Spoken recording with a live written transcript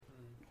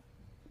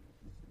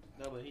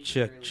No, but he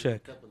Check, really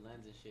check. hooked up with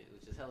Lens and shit,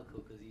 which is hella cool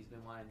because he's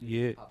been wanting to do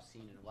Yeah. the hip hop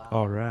scene in a while.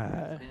 All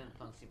right. He's been in the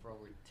punk scene for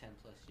over 10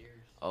 plus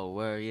years. Oh,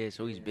 where? Yeah,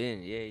 so he's been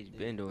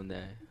doing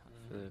that.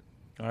 I feel it.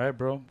 All right,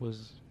 bro.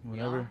 Was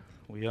whenever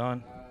we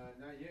on.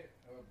 Not yet.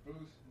 Bruce,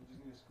 we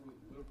just need to scoot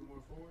a little bit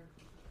more forward.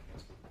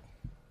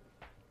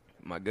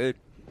 Am I good?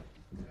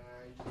 You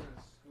just gotta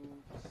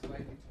scoot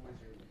slightly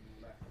towards your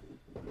left.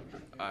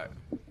 All right.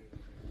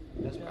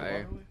 That's Right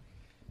here.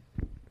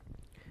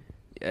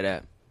 Yeah,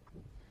 that.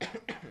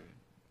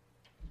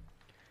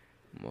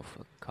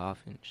 Motherfucker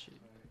coughing shit.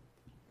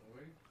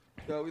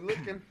 So we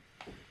looking.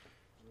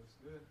 Looks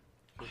good.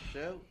 For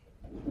sure.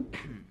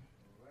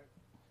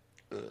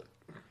 What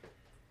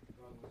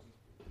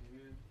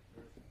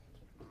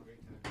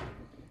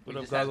We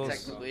up, just have a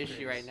goggles? technical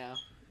issue right now.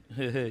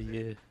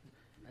 Yeah.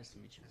 Nice to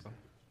meet you, bro.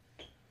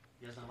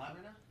 You guys on live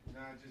right now?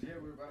 Nah, just yeah,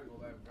 we're about to go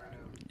live right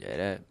now. Yeah,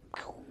 that.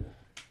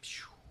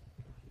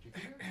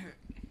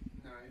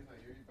 Nah, he's not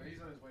here, but he's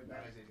on his way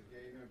back. Yeah,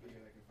 he's gonna be here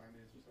like in 5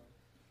 minutes or so.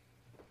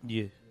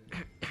 Yeah.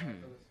 Alright,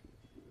 fellas,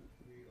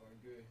 we are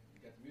good. You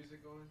got the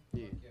music going?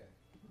 Yeah. Yeah.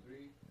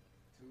 3,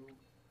 2,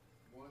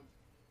 1.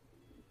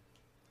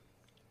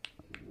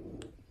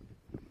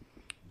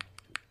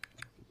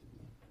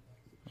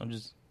 I'm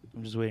just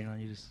waiting on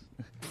you.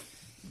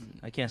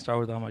 I can't start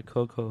without my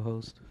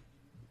co-host.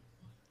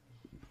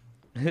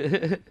 My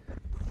bad.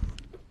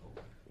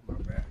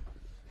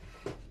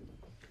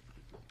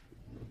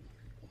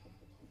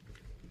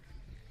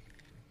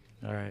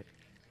 All right.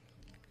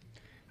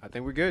 I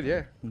think we're good.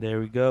 Yeah. There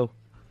we go.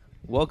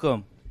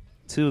 Welcome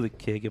to the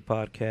Kick It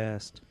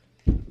podcast.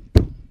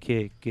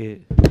 Kick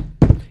it.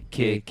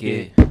 Kick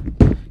it.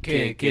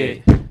 Kick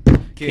it.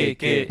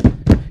 Kick it.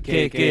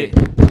 Kick it.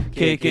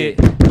 Kick it.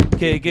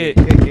 Kick it.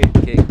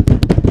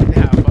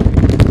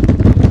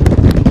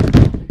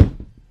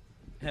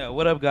 Yeah,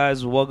 what up,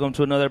 guys? Welcome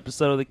to another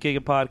episode of the Kick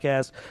It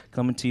podcast,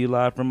 coming to you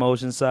live from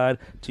Oceanside.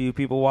 To you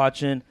people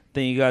watching,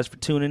 thank you guys for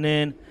tuning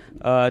in.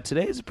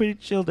 Today is a pretty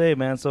chill day,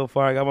 man. So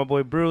far, I got my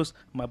boy Bruce,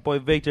 my boy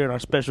Victor, and our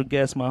special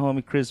guest, my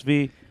homie Chris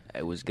V.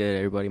 Hey, what's good,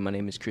 everybody? My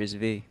name is Chris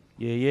V.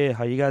 Yeah.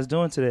 How you guys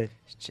doing today?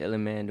 Just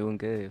chilling, man. Doing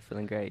good.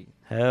 Feeling great.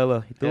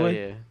 Hella, you Hell doing?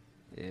 yeah.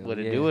 Yeah, What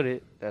to yeah. do with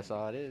it? That's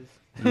all it is.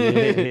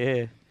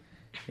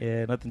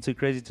 Yeah. Nothing too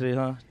crazy today,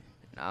 huh?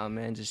 Nah,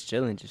 man. Just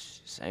chilling.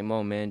 Just same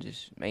old, man.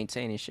 Just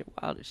maintaining shit.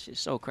 Wow, this shit's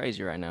so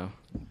crazy right now.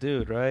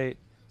 Dude, right?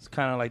 It's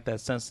kind of like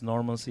that sense of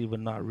normalcy, but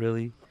not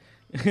really.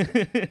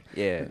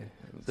 Yeah,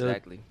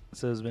 exactly.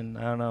 So it's been,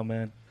 I don't know,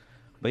 man.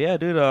 But yeah,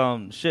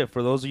 dude, shit,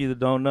 for those of you that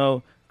don't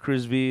know,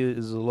 Chris V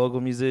is a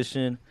local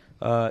musician.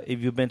 If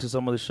you've been to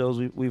some of the shows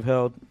we've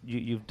held,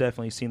 you've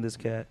definitely seen this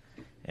cat,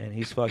 and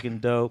he's fucking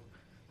dope.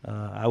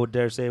 I would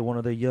dare say one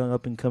of the young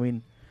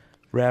up-and-coming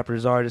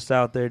rappers, artists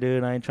out there,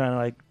 dude. I ain't trying to,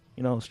 like,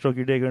 stroke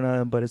your dick or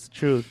nothing, but it's the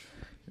truth.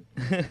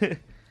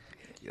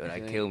 Yo,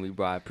 that killed me,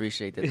 bro. I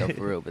appreciate that, though,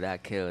 for real. But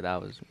that killed. I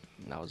was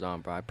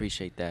on, bro. I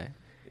appreciate that.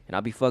 And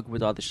I'll be fucking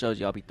with all the shows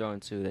y'all be throwing,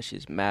 too. That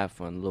shit's mad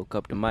fun. Little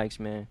Cup to Mics,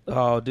 man.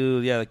 Oh,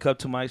 dude, yeah, the Cup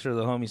to Mics for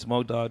the homie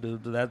Smoke Dog,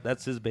 dude.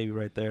 That's his baby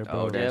right there, bro.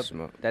 Oh, that's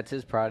That's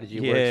his prodigy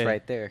Yeah. works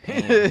right there.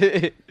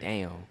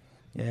 Damn.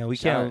 Yeah, we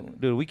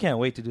Shout can't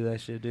wait to do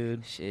that shit,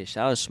 dude. Shit,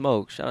 shout out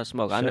Smoke.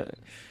 I know.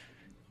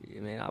 Yeah,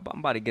 man, I'm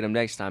about to get him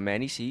next time,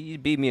 man. He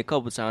beat me a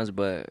couple times,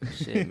 but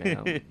shit, man,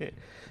 I'm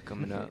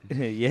coming up.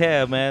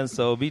 Yeah, man.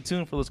 So be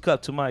tuned for those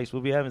Cup to Mics.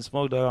 We'll be having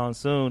Smoke Dog on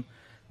soon.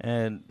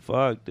 And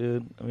fuck,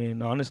 dude. I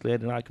mean, honestly, I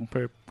did not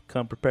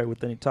come prepared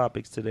with any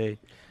topics today.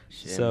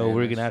 Shit, So man,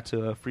 we're gonna have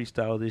to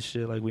freestyle this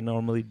shit like we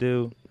normally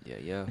do.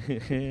 Yeah.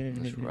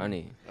 Let's run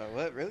it.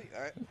 What? Really?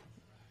 All right.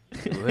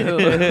 Well,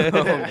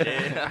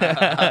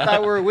 I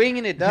thought we were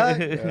winging it, dog.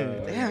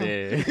 Damn.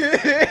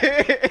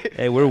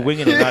 Hey, we're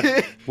winging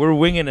it, we're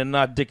winging and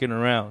not dicking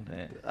around.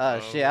 Oh,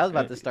 shit. I was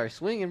about to start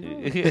swinging, bro.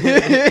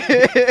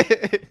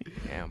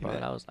 Damn, bro,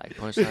 that was like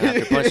punchline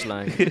after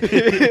punchline.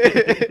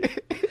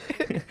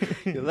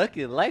 You're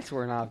lucky the lights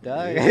weren't off,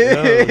 dog. Oh,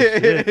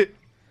 shit.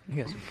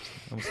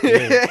 I'm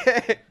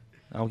scared.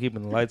 I'm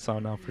keeping the lights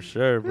on now for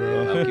sure,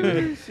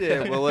 bro.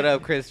 Shit. Well, what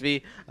up, Chris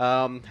V?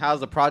 How's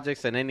the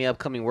projects and any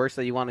upcoming works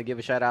that you want to give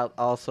a shout out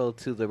also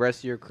to the rest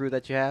of your crew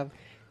that you have?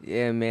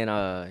 Yeah,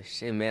 man.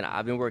 Shit, man.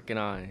 I've been working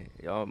on.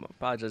 I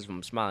apologize if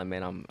I'm smiling,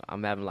 man.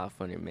 I'm having a lot of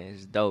fun here, man.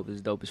 It's dope.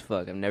 It's dope as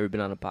fuck. I've never been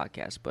on a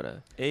podcast,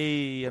 but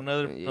Hey,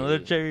 another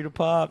cherry to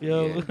pop,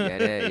 yo.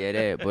 yeah,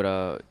 that.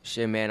 But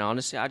shit, man.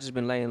 Honestly, I just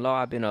been laying low.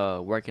 I've been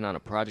working on a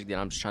project that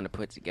I'm just trying to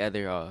put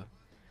together.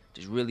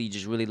 Just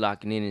really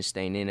locking in and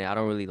staying in it. I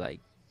don't really like.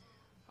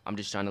 I'm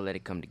just trying to let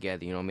it come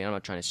together. You know what I mean? I'm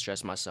not trying to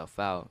stress myself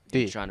out.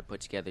 I'm trying to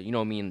put together. You know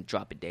what I mean?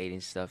 Drop a date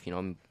and stuff. You know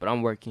what I mean? But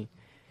I'm working.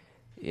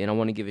 And I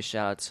want to give a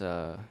shout out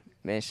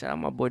to, shout out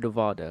my boy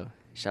Duvaldo.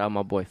 Shout out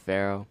my boy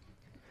Pharaoh.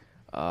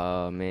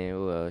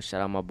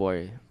 Shout out my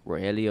boy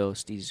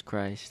Rogelio, Jesus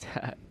Christ.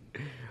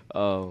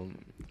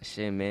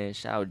 Shit, man.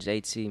 Shout out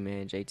JT,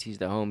 man. JT's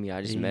the homie.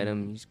 I just met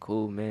him. He's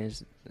cool, man.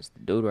 That's the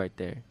dude right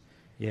there.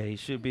 Yeah, he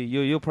should be.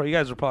 You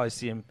guys will probably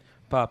see him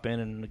pop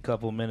in a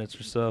couple minutes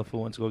or so if he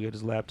wants to go get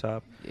his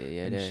laptop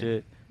Yeah, and that.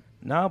 shit.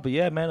 No, but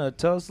yeah, man.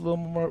 Tell us a little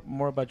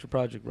more about your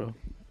project, bro.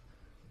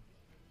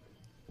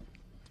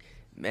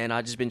 Man,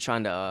 I just been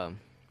trying to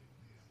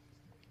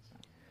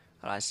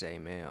how do I say,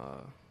 man?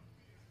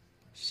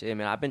 Shit,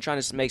 man. I've been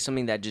trying to make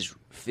something that just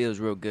feels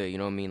real good. You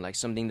know what I mean? Like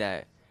something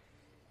that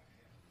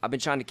I've been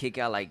trying to kick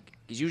out. Like,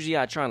 cause usually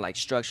I try and like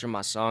structure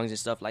my songs and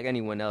stuff like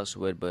anyone else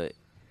would, but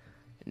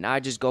now I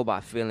just go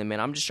by feeling, man.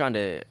 I'm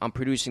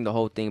producing the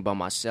whole thing by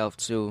myself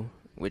too,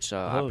 which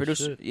I produce.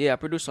 Shit. Yeah, I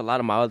produce a lot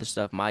of my other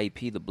stuff. My EP,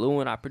 The Blue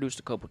One, I produced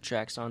a couple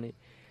tracks on it,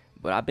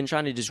 but I've been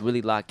trying to just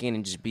really lock in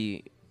and just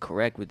be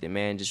correct with it,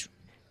 man. Just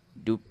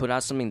put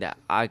out something that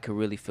I could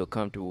really feel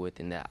comfortable with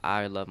and that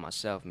I love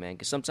myself, man.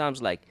 Because sometimes,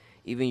 like,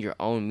 even your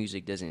own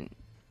music doesn't,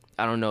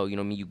 I don't know, you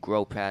know what I mean? You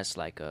grow past,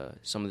 like,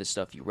 some of the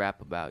stuff you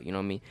rap about, you know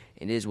what I mean?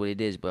 It is what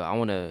it is, but I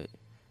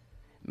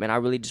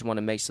really just want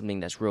to make something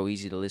that's real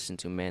easy to listen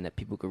to, man, that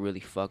people could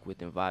really fuck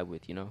with and vibe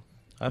with, you know?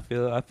 I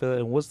feel it.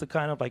 And what's the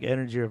kind of like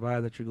energy or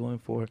vibe that you're going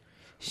for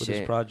with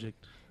this project?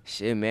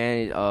 Shit,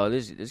 man.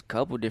 There's a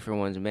couple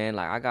different ones, man.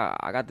 Like,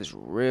 I got this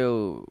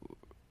real...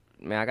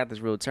 Man, I got this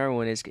real turn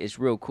one. It's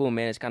real cool,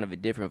 man. It's kind of a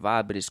different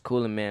vibe, but it's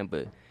cooling, man.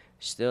 But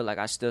still, like,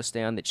 I still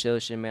stay on the chill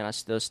shit, man. I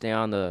still stay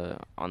on the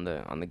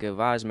good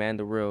vibes, man.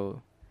 The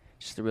real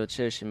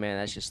chill shit, man.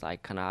 That's just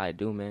like kind of how I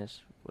do, man. It's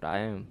what I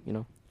am, you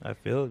know. I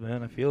feel it,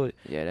 man. I feel it.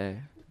 Yeah, that.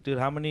 Dude,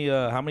 how many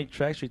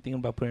tracks are you thinking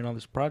about putting on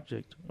this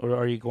project, or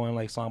are you going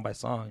like song by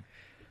song?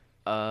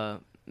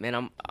 Man,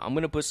 I'm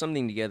gonna put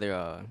something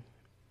together.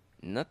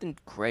 Nothing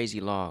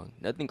crazy long.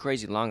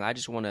 I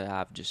just want to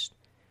have just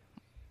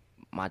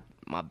my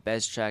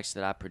best tracks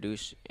that I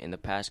produced in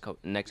the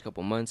next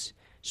couple months.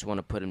 Just want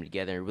to put them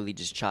together and really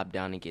just chop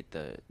down and get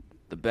the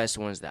best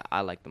ones that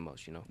I like the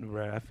most, you know.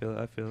 Right, I feel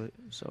it.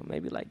 So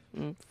maybe like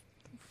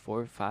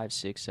 4, 5,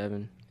 6,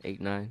 7, 8,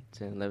 9,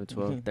 10, 11,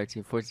 12,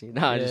 13, 14.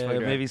 Nah, just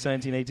fucking maybe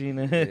 17, 18.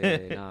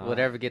 yeah, nah.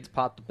 Whatever gets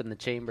popped up in the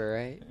chamber,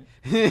 right?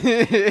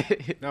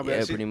 No, but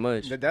Yeah, see, pretty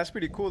much. That's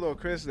pretty cool though,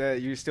 Chris.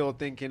 That you're still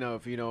thinking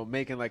of,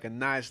 making like a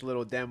nice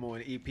little demo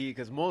and EP.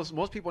 Because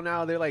most people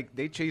now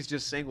they chase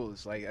just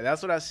singles. Like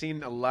that's what I've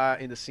seen a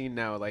lot in the scene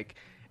now. Like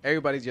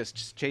everybody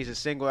just chases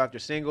single after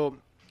single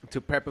to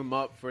prep them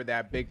up for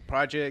that big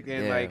project.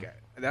 And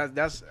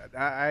Yeah.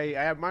 I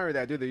admire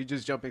that, dude. That you're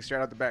just jumping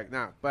straight out the back.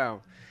 Nah,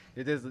 wow.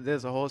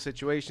 There's a whole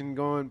situation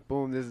going.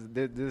 Boom.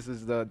 This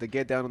is the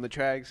get down on the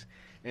tracks.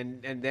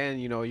 And then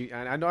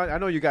I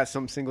know you got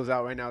some singles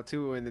out right now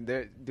too, and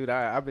dude,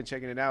 I've been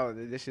checking it out.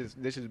 This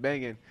is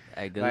banging.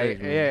 Hey, good Like,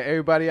 lyrics, man. yeah,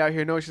 everybody out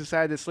here knows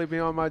Society that's sleeping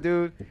on my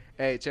dude.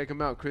 Hey, check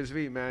him out, Chris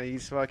V, man.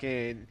 He's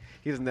the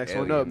next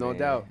Hell one yeah, up, no man.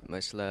 doubt.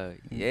 Much love.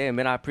 Yeah,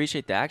 man, I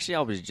appreciate that. Actually,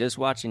 I was just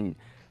watching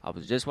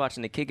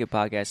the Kick It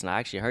podcast, and I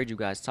actually heard you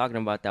guys talking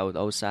about that with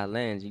Oside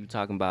Lands. You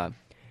talking about,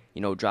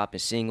 dropping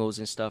singles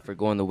and stuff or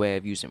going the way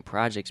of using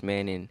projects,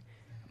 man. And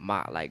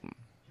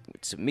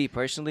to me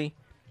personally,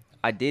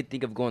 I did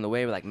think of going the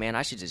way of like, man,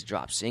 I should just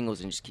drop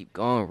singles and just keep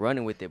going,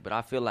 running with it. But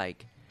I feel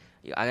like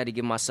I got to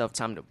give myself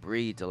time to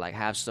breathe, to like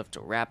have stuff to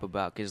rap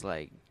about. Cause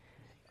like,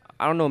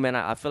 I don't know, man.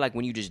 I feel like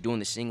when you just doing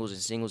the singles,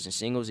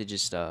 it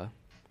just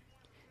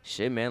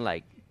shit, man.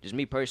 Like, just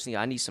me personally,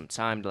 I need some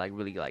time to like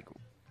really like,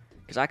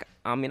 cause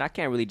I mean, I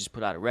can't really just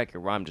put out a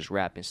record where I'm just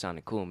rapping,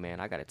 sounding cool, man.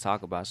 I got to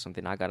talk about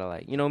something. I got to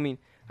like, you know what I mean?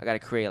 I got to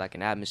create like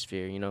an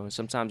atmosphere, And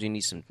sometimes you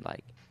need some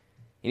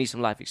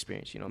life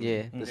experience, you know what I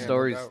Yeah, mean?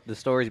 the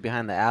stories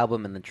behind the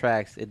album and the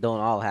tracks, it don't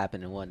all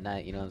happen in one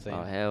night. You know what I'm saying?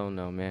 Oh, hell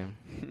no, man.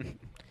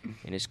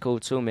 And it's cool,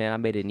 too, man. I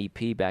made an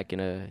EP back in,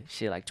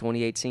 like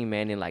 2018,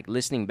 man. And, like,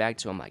 listening back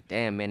to it, I'm like,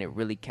 damn, man, it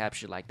really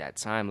captured, like, that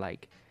time.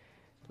 Like,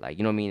 you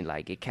know what I mean?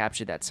 Like, it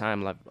captured that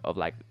time of,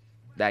 like,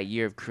 that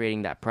year of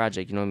creating that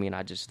project. You know what I mean?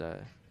 I just, I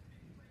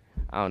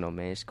don't know,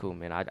 man. It's cool,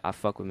 man. I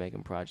fuck with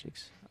making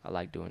projects. I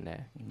like doing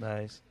that.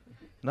 Nice.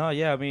 No,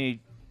 yeah, I mean,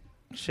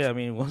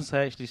 once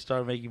I actually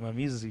start making my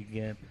music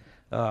again,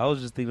 I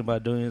was just thinking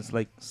about doing this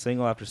like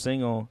single after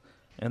single,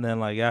 and then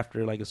like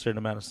after like a certain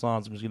amount of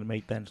songs, I'm just gonna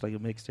make that into like a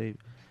mixtape,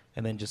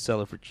 and then just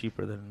sell it for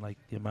cheaper than like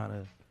the amount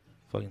of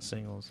fucking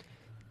singles.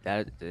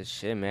 That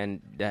shit,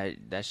 man.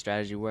 That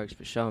strategy works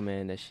for sure,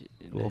 man. That shit.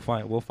 We'll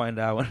find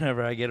out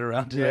whenever I get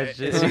around to that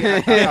shit. See,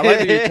 I like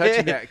that you're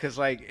touching that because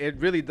like it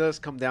really does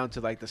come down to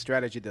like the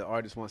strategy the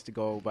artist wants to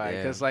go by.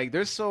 Because like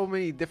there's so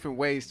many different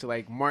ways to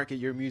like market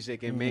your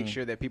music and make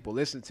sure that people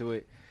listen to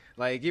it.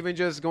 Like even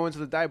just going to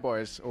the dive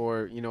bars,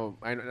 or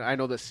I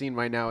know the scene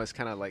right now is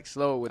kind of like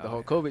slow with the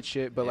whole COVID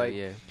shit, but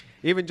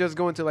even just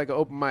going to like an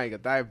open mic, a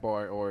dive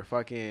bar, or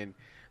fucking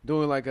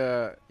doing like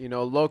a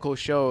local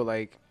show,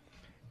 like.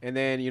 And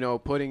then,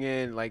 putting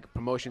in, like,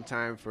 promotion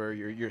time for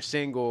your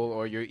single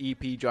or your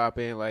EP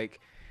dropping, like,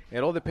 it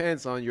all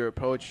depends on your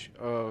approach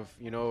of,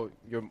 your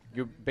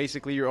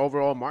basically your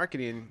overall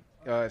marketing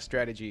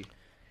strategy.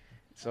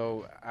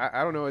 So,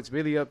 I don't know. It's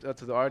really up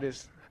to the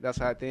artist. That's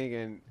how I think.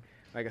 And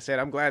like I said,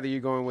 I'm glad that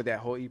you're going with that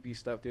whole EP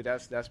stuff, dude.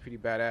 That's pretty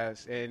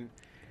badass. And,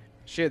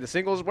 shit, the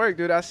singles work,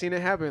 dude. I've seen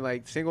it happen.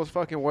 Like, singles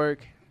fucking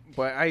work.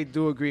 But I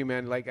do agree,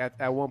 man. Like,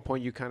 at one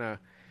point, you kind of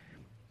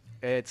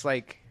 – it's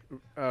like –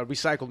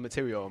 recycled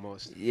material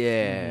almost.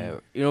 Yeah,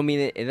 you know what I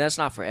mean, and that's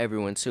not for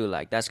everyone too.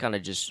 Like that's kind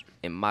of just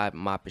in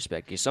my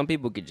perspective. Some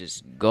people could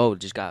just go,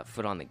 just got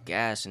foot on the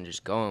gas and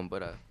just going.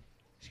 But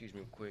excuse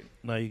me, real quick.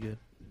 No, you good.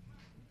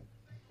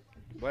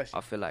 Bless you.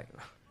 I feel like,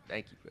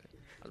 thank you. Bro.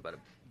 I was about to.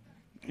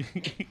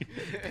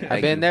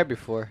 I've been there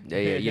before.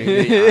 Yeah.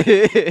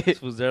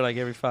 This was there like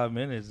every 5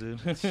 minutes, dude.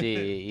 Shit,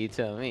 you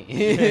tell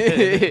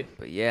me.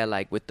 But yeah,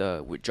 like with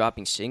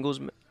dropping singles,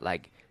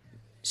 like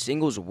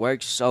singles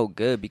work so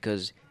good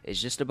because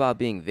it's just about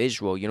being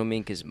visual. You know what I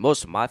mean? Because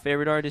most of my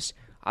favorite artists,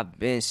 I've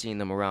been seeing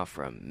them around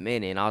for a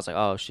minute, and I was like,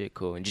 oh shit,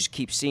 cool, and just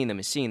keep seeing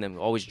them,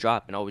 always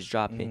dropping.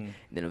 And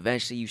then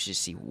eventually you should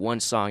see one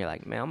song, you're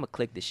like, man, I'm gonna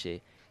click this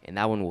shit, and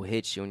that one will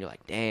hit you, and you're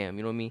like, damn,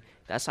 you know what I mean?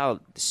 That's how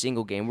the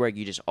single game work.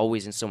 You just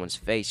always in someone's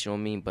face, you know what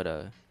I mean?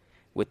 But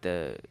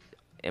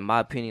in my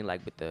opinion,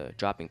 like with the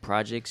dropping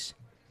projects,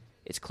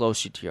 it's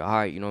closer to your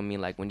heart. You know what I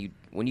mean? Like when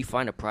you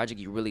find a project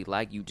you really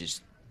like,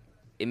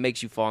 it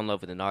makes you fall in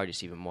love with an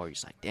artist even more. You're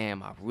just like,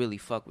 damn, I really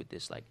fuck with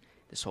this, like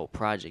this whole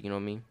project. You know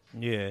what I mean?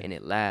 Yeah. And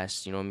it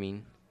lasts. You know what I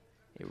mean?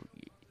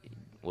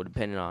 Well,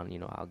 depending on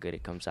how good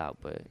it comes out,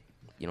 but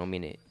you know what I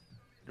mean.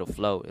 It'll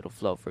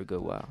flow for a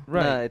good while.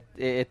 Right.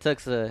 No, it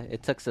tucks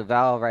a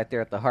valve right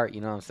there at the heart.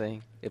 You know what I'm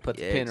saying? It puts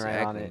a pin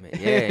right on it. Man.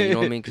 Yeah, you know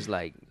what I mean? Because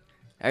like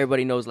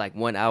everybody knows like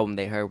one album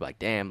they heard, like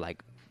damn,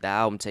 like the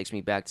album takes me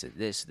back to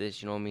this.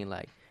 You know what I mean?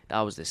 Like that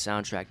was the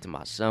soundtrack to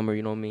my summer.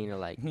 You know what I mean? Or,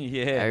 like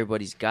Yeah.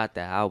 everybody's got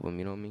that album.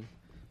 You know what I mean?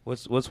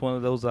 What's one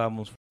of those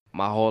albums?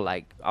 My whole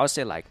like I would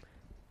say like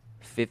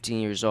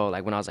 15 years old,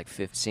 like when I was like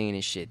 15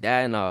 and shit.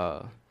 That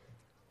and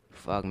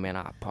fuck man,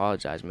 I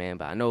apologize, man,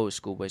 but I know it was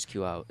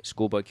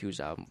Schoolboy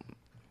Q's album.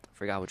 I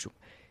forgot which.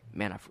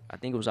 Man, I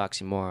think it was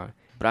Oxymoron.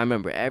 But I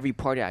remember every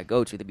party I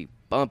go to, they be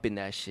bumping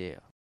that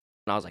shit.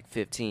 When I was like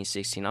 15,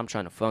 16, I'm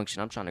trying to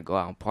function. I'm trying to go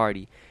out and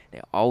party.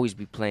 They always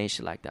be playing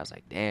shit like that. I was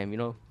like, damn, you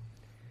know.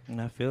 And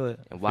I feel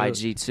it. And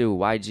YG too.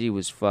 YG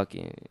was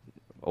fucking.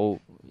 Oh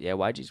yeah,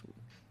 YG's.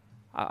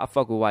 I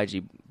fuck with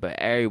YG, but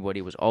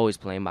everybody was always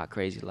playing My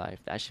Crazy Life.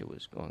 That shit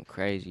was going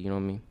crazy. You know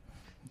what I mean?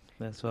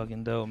 That's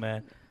fucking dope,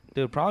 man.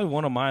 Dude, probably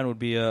one of mine would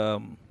be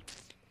it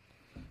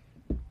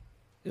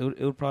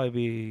would probably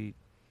be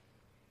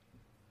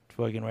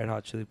fucking Red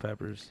Hot Chili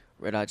Peppers.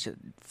 Red Hot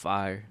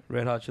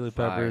Chili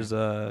Peppers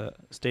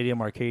Stadium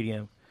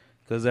Arcadium,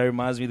 because that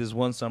reminds me of this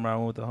one summer I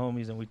went with the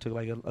homies and we took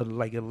like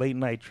a late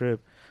night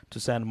trip to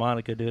Santa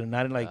Monica, dude. And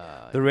I didn't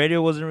the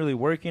radio wasn't really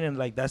working, and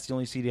like that's the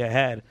only CD I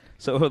had.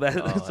 So we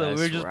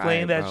were just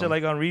playing that shit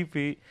like on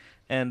repeat,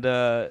 and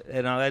all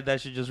that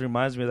shit just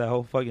reminds me of that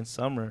whole fucking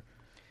summer.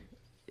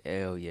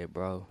 Hell yeah,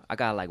 bro. I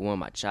got like one of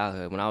my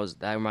childhood.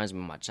 That reminds me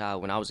of my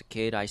childhood. When I was a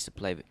kid, I used to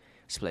play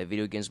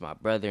video games with my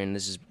brother, and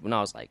this is when I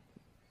was like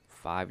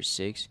 5 or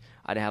 6.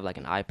 I didn't have like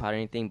an iPod or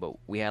anything, but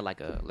we had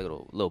like a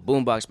little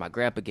boombox my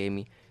grandpa gave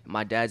me.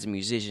 My dad's a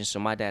musician,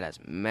 so my dad has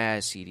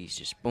mad CDs,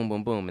 just boom,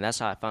 boom, boom. And that's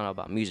how I found out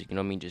about music, you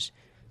know what I mean? Just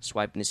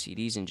swiping the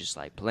CDs and just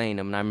like playing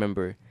them. And I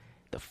remember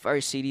the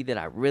first CD that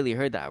I really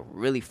heard that I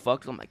really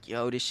fucked with, I'm like,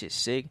 yo, this shit's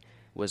sick,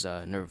 was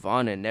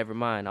Nirvana,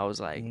 Nevermind. I was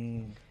like...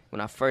 When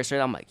I first heard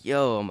it, I'm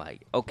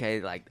like, okay,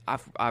 like,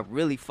 I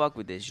really fuck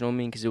with this, you know what I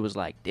mean? Because it was,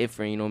 like,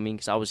 different, you know what I mean?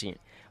 Because I was hearing,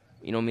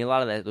 you know what I mean? A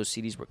lot of those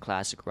CDs were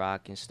classic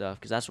rock and stuff,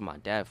 because that's what my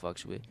dad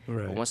fucks with.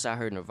 Right. But once I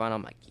heard Nirvana,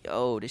 I'm like,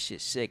 yo, this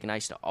shit's sick. And I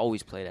used to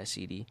always play that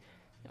CD.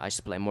 I used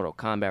to play Mortal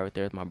Kombat right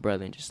there with my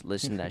brother and just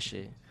listen to that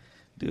shit.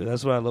 Dude,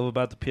 that's what I love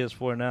about the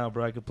PS4 now,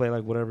 bro. I could play,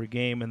 like, whatever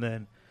game and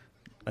then,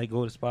 like,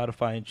 go to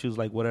Spotify and choose,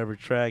 like, whatever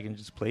track and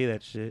just play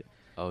that shit.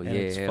 Oh, and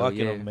yeah, it's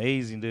fucking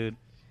amazing, dude.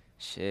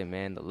 Shit,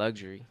 man, the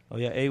luxury. Oh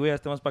yeah, hey, we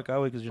estamos para acá,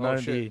 güey, because you're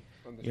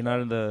not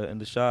in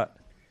the shot.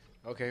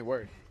 Okay,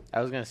 word. I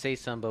was gonna say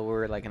something, but we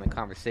were like in a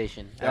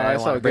conversation. Oh, I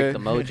it's don't want all to break good. the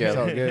mojo. It's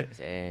all good.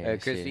 Damn,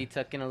 Chris shit. V,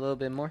 tuck in a little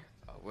bit more.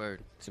 Oh,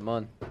 word.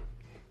 Simon.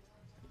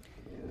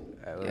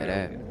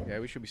 Yeah,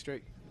 we should be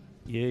straight.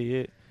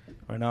 Yeah.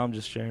 Right now, I'm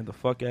just sharing the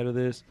fuck out of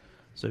this.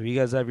 So if you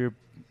guys have your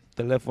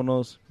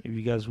teléfonos, if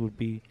you guys would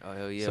be Oh,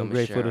 hell yeah, so I'm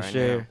grateful to right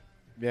share,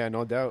 now. Yeah,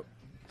 no doubt.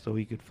 so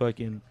we could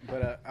fucking.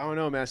 But I don't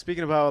know, man.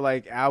 Speaking about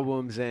like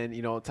albums and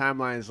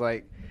timelines,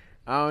 like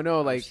I don't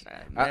know, like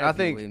I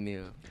think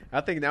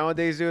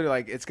nowadays, dude,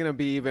 like it's gonna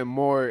be even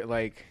more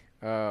like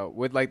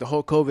with like the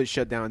whole COVID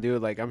shutdown,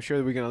 dude. Like I'm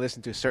sure we're gonna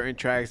listen to certain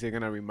tracks. They're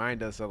gonna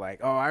remind us of like,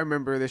 oh, I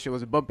remember this shit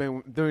was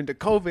bumping during the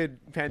COVID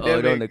pandemic.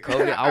 Oh, during the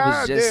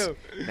COVID,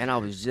 Dude. I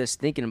was just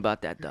thinking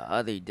about that the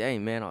other day,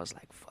 man. I was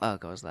like,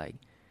 fuck. I was like,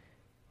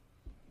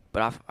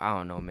 but I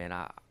don't know, man.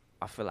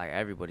 I feel like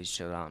everybody's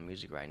chilling out on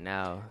music right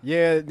now.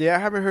 Yeah. I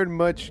haven't heard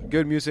much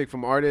good music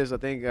from artists. I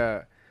think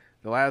the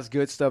last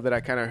good stuff that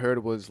I kind of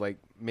heard was like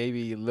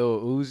maybe Lil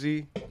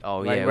Uzi. Oh,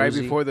 like yeah, right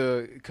Uzi. before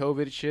the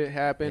COVID shit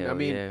happened. Hell I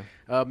mean,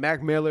 yeah.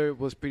 Mac Miller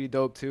was pretty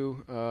dope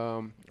too.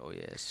 Oh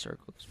yeah,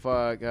 Circles.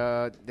 Fuck,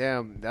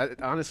 damn.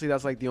 Honestly,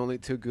 that's like the only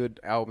two good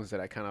albums that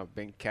I kind of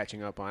been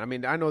catching up on. I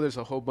mean, I know there's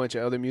a whole bunch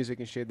of other music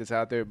and shit that's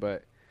out there,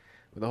 but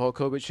with the whole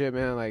COVID shit,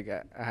 man, like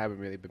I haven't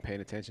really been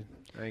paying attention.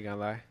 I ain't gonna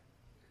lie.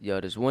 Yo,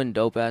 there's one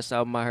dope ass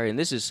album I heard, and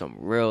this is some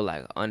real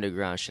like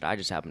underground shit. I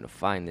just happened to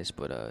find this,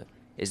 but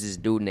is this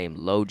dude named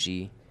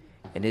Logi,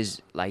 and his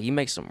like he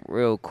makes some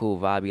real cool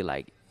vibey.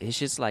 Like his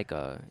shit's like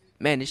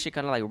man, this shit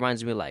kind of like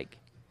reminds me like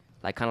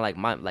kind of like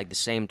my like the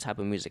same type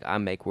of music I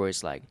make, where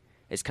it's kind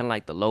of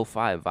like the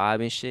lo-fi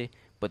vibe and shit,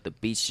 but the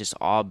beats just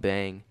all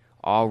bang,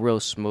 all real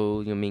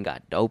smooth. You know what I mean?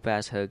 Got dope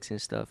ass hooks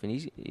and stuff, and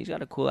he's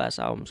got a cool ass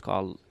album. It's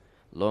called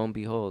Lo and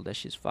Behold. That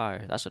shit's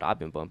fire. That's what I've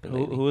been bumping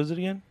lately. Who is it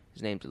again?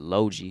 His name's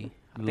Logi.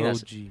 I think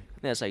Logi.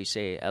 that's how you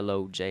say it.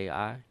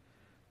 Loji.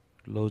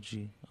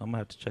 Logi. I'm gonna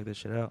have to check that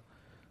shit out.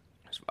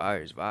 It's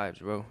fire. It's vibes,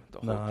 bro. The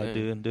whole Nah,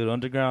 thing. dude,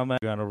 underground, man.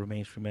 Underground will remain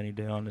mainstream any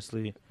day,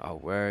 honestly. Oh,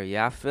 word.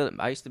 Yeah, I feel it.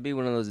 I used to be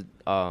one of those.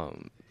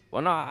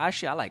 Well, no,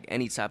 actually, I like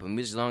any type of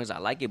music as long as I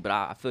like it. But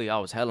I feel you. I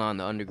was hella on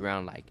the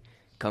underground.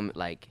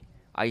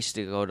 I used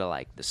to go to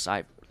like the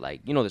Cypher,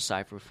 like the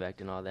Cypher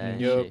Effect and all that. And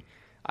shit.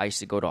 I used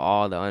to go to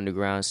all the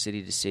underground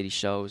city to city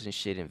shows and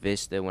shit in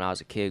Vista when I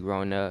was a kid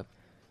growing up.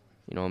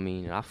 You know what I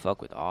mean? And I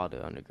fuck with all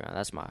the underground.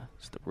 That's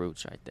the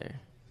roots right there.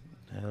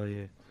 Hell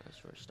yeah.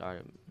 That's where it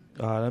started.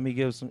 Let me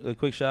give a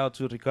quick shout out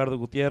to Ricardo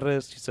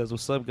Gutierrez. He says,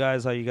 "What's up,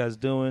 guys? How you guys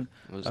doing?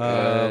 What's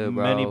good,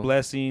 bro? Many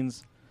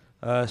blessings.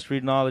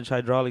 Street Knowledge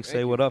Hydraulics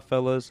say, what up,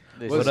 fellas?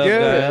 What's up,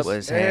 good? guys?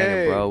 What's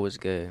happening, bro? What's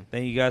good?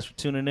 Thank you guys for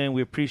tuning in.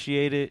 We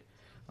appreciate it.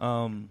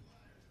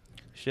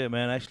 Shit,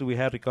 man. Actually, we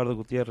had Ricardo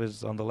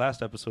Gutierrez on the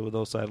last episode with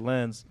Outside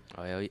Lens.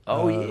 Oh, hell yeah.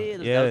 Oh, yeah.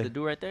 That was the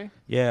dude right there?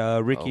 Yeah,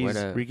 what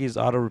up? Ricky's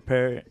Auto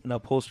Repair and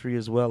Upholstery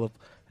as well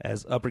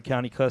as Upper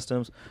County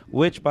Customs,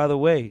 which, by the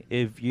way,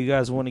 if you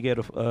guys want to get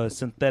a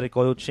synthetic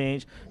oil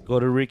change, go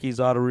to Ricky's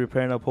Auto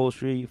Repair and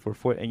Upholstery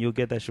and you'll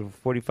get that shit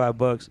for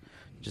 $45.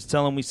 Just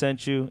tell them we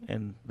sent you,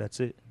 and that's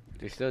it.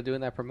 They're still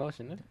doing that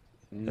promotion,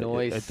 huh?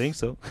 I think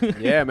so.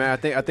 Yeah, man.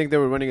 I think they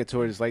were running it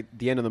towards like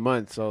the end of the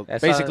month. So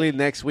That's basically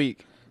next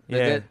week.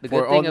 The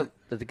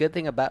good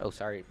thing about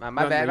my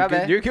No, bad, no, my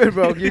bad. You're good,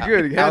 bro. You're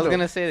good. I was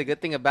gonna say the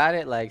good thing about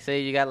it, like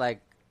say you got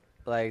like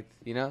the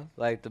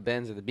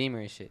Benz or the Beamer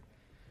and shit.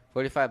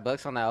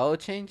 $45 on that oil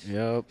change.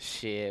 Yep.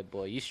 Shit,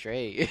 boy, you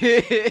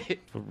straight.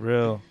 For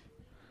real.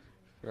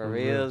 For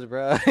reals,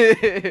 bro.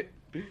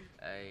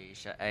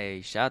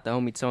 Hey, shout out to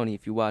homie Tony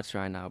if you watch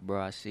right now,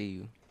 bro. I see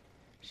you.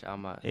 Shout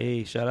out.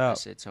 I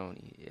said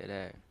Tony. Yeah,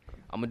 that.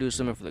 I'm gonna do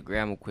something for the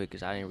gram real quick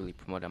because I didn't really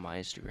promote on my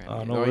Instagram. Oh,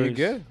 yet. no No, worries. you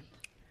good.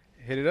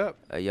 Hit it up.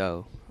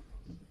 Yo.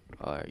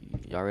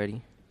 Y'all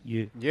ready?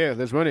 Yeah. Yeah,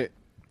 let's run it.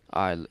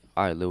 All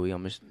right, Louis.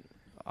 I'm just.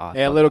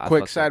 Hey, a little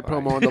quick side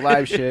promo on the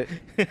live shit.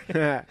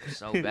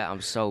 So bad.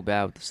 I'm so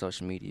bad with the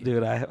social media.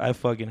 Dude, I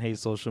fucking hate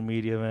social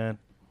media, man.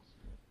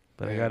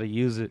 But I gotta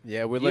use it.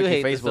 Yeah, we're You lucky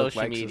hate the Facebook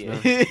social likes media.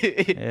 us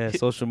now. Yeah,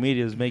 social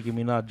media is making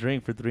me not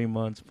drink for 3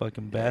 months.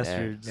 Fucking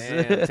bastards.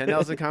 Damn,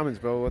 10,000 comments,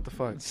 bro. What the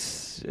fuck?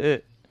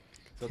 Shit.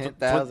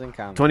 10,000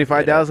 comments.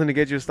 25,000 to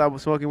get you to stop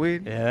smoking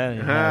weed? Yeah, that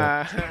ain't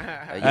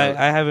happening. Hey, yo,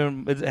 I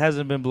haven't. It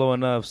hasn't been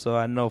blowing up, so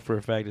I know for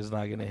a fact it's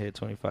not gonna hit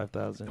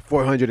 25,000.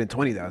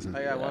 420,000.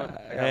 I got one.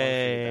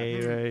 Hey,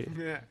 right.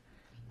 Yeah.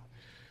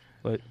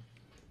 But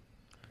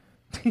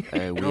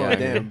hey, we Oh, out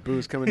damn. here.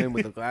 Bruce coming in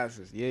with the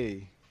glasses.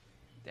 Yay.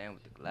 Damn,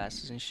 with the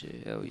glasses and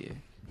shit. Hell yeah.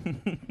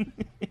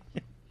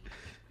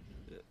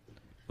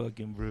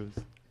 fucking Bruce.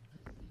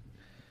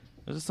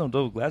 Those are some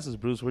dope glasses,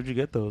 Bruce. Where'd you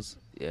get those?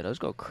 Yeah, those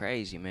go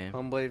crazy, man.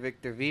 Homeboy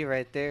Victor V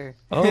right there.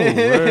 Oh,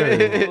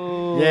 word.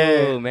 Oh,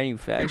 Yeah.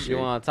 manufactured. You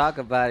want to talk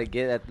about it?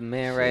 Get at the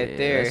man right Shit,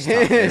 there.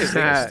 let's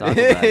talk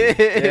about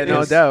it. Yeah,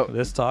 no doubt.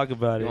 Let's talk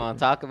about You it. want to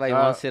talk about it? You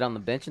Uh, want to sit on the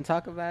bench and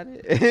talk about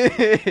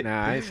it?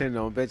 Nah, I ain't sitting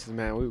on benches,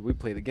 man. We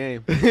play the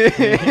game. My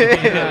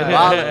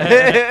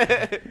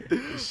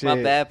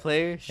Shit. bad,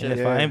 player. And Should if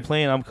Yeah. I ain't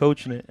playing, I'm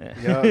coaching it.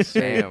 Yo,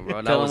 Damn,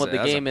 bro. That Tell 'em was what the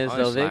that's a game is,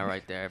 though, punchline Vic.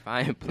 right there. If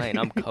I ain't playing,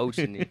 I'm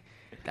coaching it.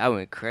 That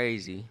went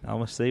crazy. I'm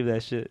gonna save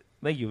that shit.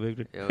 Thank you,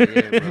 Victor. Hell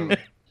yeah, bro.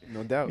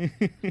 No doubt.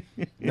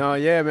 No,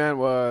 yeah, man.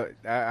 Well,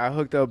 I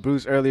hooked up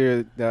Bruce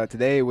earlier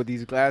today with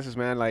these glasses,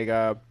 man. Like,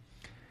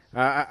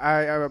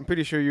 I'm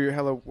pretty sure you're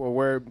hella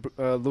aware,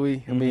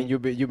 Louis. I mean,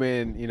 Mhm. you've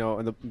been,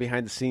 in the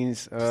behind the scenes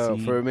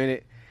See. for a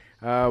minute.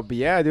 But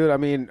yeah, dude. I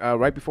mean,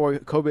 right before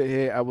COVID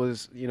hit, I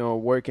was,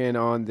 working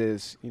on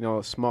this,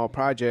 small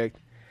project.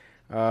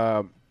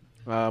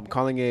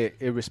 Calling it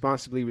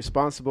Irresponsibly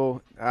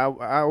Responsible.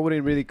 I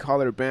wouldn't really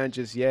call it a brand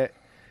just yet,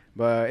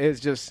 but it's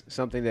just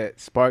something that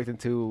sparked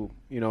into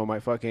my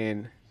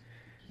fucking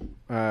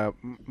my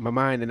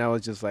mind, and I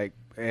was just like,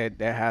 that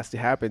has to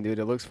happen, dude.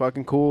 It looks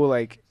fucking cool.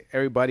 Like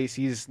everybody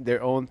sees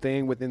their own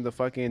thing within the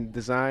fucking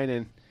design,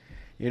 and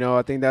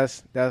I think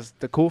that's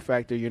the cool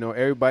factor.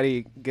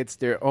 Everybody gets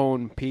their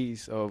own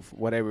piece of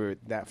whatever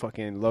that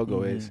fucking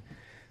logo is.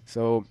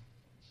 So.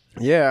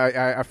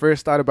 Yeah, I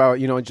first thought about,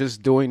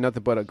 just doing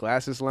nothing but a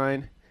glasses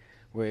line,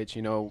 which,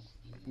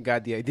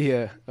 got the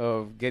idea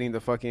of getting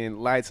the fucking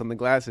lights on the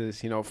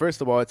glasses.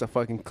 First of all, it's a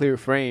fucking clear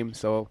frame,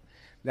 so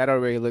that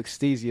already looks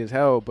steezy as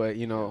hell. But,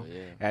 Yeah.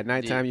 at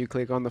nighttime you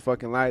click on the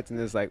fucking lights and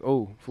it's like,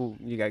 oh, fool,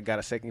 you got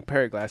a second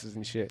pair of glasses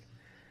and shit.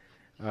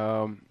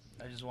 I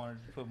just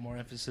wanted to put more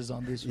emphasis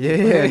on this.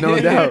 Yeah, no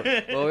doubt.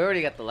 Well, we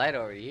already got the light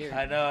over here.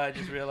 I know. I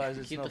just realized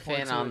it's Keep no the point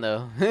fan to on it.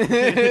 though.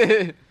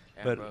 Yeah,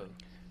 But- bro.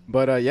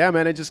 But yeah,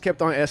 man, it just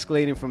kept on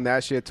escalating from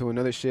that shit to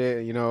another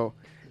shit. You know,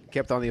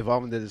 kept on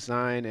evolving the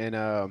design,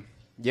 and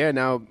yeah,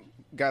 now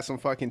got some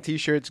fucking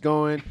t-shirts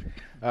going.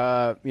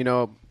 You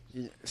know,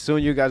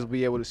 soon you guys will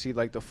be able to see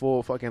like the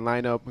full fucking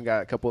lineup. We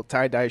got a couple of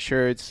tie-dye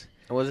shirts.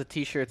 What does the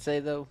T-shirt say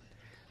though?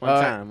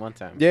 One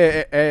time.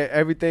 Yeah,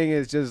 everything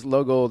is just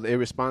logoed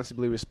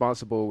irresponsibly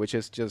responsible, which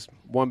is just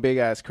one big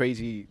ass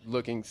crazy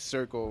looking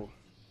circle.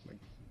 Like,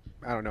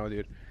 I don't know,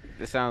 dude.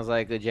 It sounds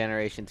like a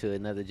generation to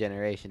another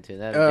generation to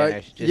another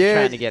generation. Just yeah.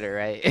 trying to get it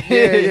right.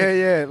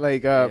 Yeah.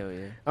 Like, Hell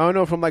yeah. I don't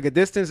know, from like a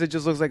distance, it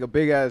just looks like a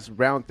big ass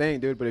round thing,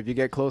 dude. But if you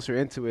get closer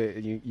into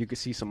it, you can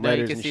see some No, you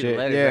letters can and see the shit.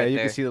 letters Yeah, right you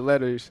there. can see the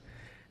letters,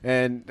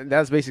 and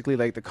that's basically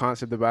like the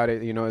concept about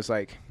it. You know, it's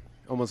like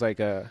almost like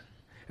a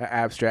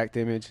abstract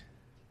image.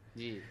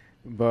 Yeah.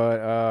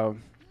 But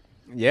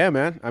yeah,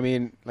 man. I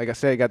mean, like I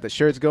said, got the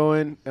shirts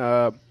going.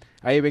 I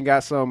even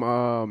got some.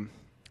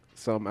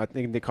 I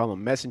think they call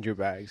them messenger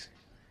bags.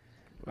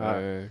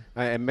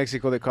 In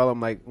Mexico, they call them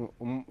like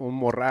un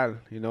morral.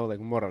 You know, like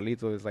un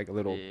morralito is like a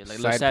little Yeah, like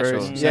a side satchel.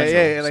 purse. Satchel.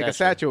 Yeah, like a Satchel.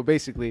 satchel,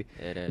 basically.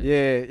 Yeah, that-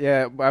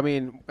 Yeah. I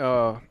mean,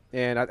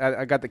 and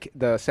I got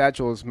the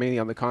satchels mainly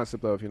on the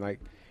concept of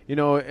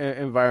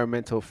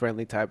environmental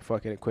friendly type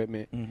fucking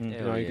equipment. Mm-hmm. Yeah.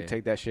 You know, you can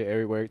take that shit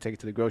everywhere. Take it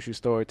to the grocery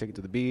store, take it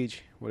to the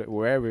beach,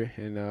 wherever.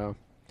 And but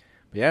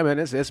yeah, man,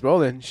 it's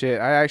rolling. Shit,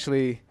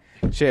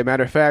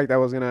 matter of fact, I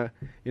was gonna,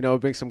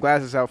 bring some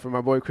glasses out for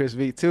my boy Chris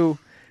V too.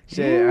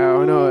 Shit, I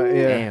don't know.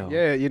 Yeah, Damn.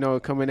 yeah.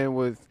 Coming in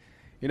with,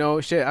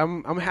 shit.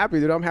 I'm happy,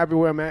 dude. I'm happy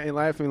where I'm at in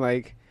life, and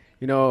like,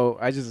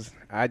 I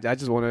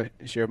just want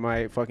to share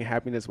my fucking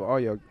happiness with all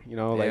y'all.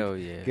 Hell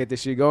yeah. Get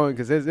this shit going,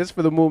 because it's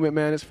for the movement,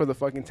 man. It's for the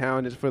fucking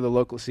town. It's for the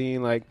local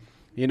scene. Like,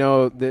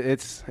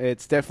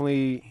 it's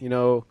definitely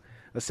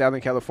a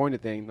Southern California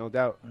thing, no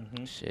doubt.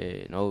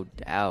 Shit, no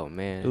doubt,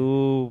 man.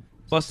 Ooh,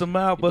 bust them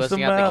out, You bust them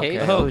busting out the out.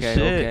 case? Oh okay,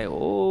 shit. okay.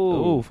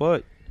 Oh Oh,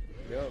 fuck.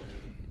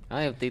 I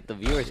don't even think the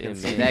viewers can Yeah,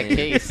 see man. that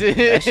case.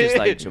 that's just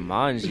like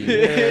Jumanji.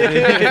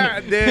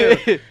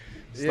 Damn.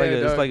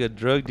 It's like a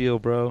drug deal,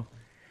 bro.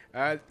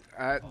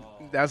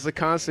 That's the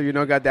concept,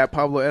 got that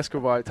Pablo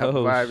Escobar type of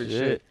Oh, vibe and shit.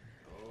 shit.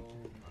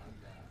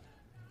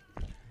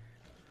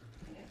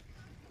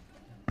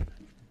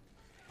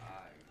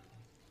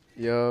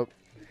 Yup.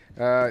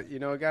 Got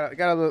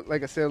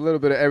like I said, a little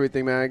bit of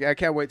everything, man. I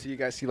can't wait till you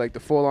guys see like the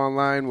full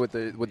online with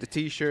the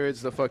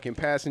t-shirts, the fucking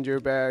passenger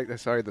bag,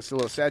 the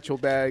little satchel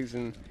bags,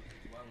 and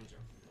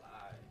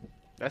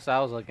That's what I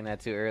was looking at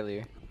too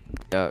earlier.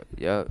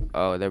 Yup.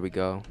 Oh, there we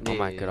go. I Yeah,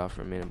 might yeah. cut off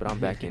for a minute, but I'm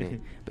back in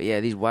it. But yeah,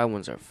 these white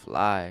ones are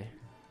fly.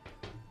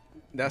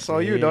 that's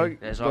all you, Yeah. dog.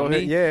 That's Go all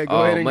ahead, me. yeah,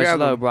 go ahead and much grab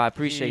love, them. bro. I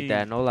appreciate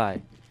that. No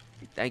lie.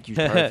 Thank you.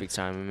 Perfect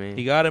timing, man.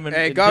 He got him in.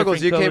 Hey, in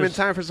goggles! You different came in colors.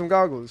 time for some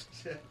goggles.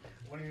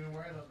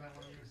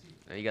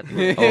 And you got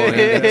the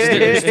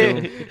stickers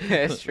too.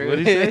 That's true.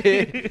 What'd he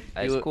say?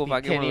 It's cool if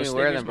I get can't one of even those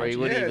wear stickers, them, bro. You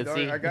man. wouldn't Yeah, even dog,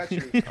 see. I got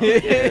you.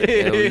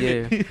 Hell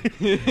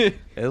yeah.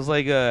 It was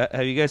like,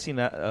 have you guys seen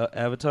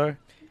Avatar?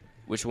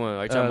 Which one?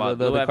 Are you talking about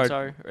the Blue cart-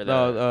 Avatar or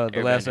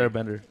the Last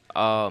Airbender?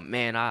 Airbender.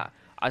 Man,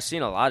 I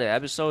seen a lot of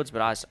episodes,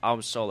 but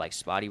I'm so like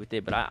spotty with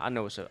it. But I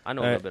know a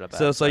little bit about.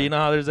 So Avatar. you know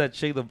how there's that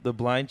chick, the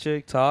blind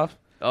chick, Toph?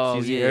 Oh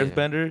She's yeah. the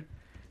Earthbender,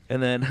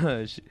 and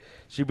then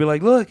she'd be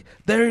like, "Look,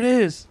 there it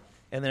is,"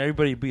 and then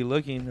everybody'd be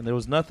looking, and there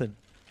was nothing.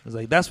 It's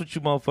like, that's what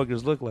you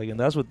motherfuckers look like, and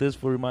that's what this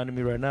fool reminded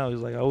me right now.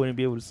 He's like, I wouldn't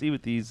be able to see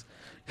with these.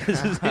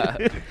 Yeah,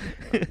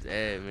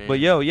 man. But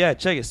yo, yeah,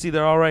 check it. See,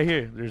 they're all right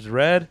here. There's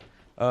red.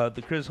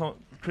 The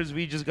Chris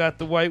V just got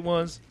the white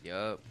ones.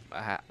 Yup.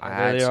 I There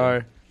had they some.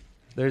 are.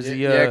 There's the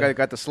Yeah,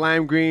 got the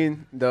slime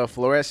green, the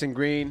fluorescent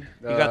green.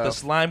 you got the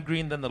slime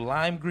green, then the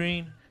lime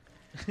green.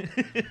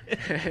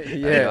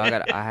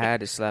 yeah. I had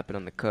to slap it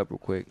on the cup real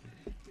quick.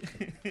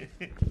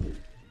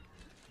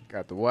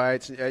 Got the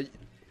whites.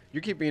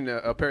 You're keeping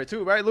a pair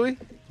too, right, Louis?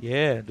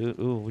 Yeah, dude.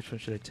 Ooh, which one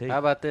should I take? How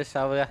about this?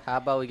 How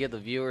about we give the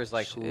viewers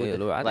like who? Shit,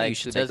 Lord, I think like you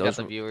should who take does got those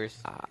the from- viewers?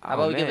 Oh, How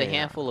about we give a man.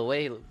 handful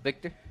away,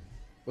 Victor?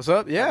 What's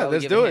up? How Yeah, about we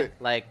let's give do a it.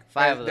 Like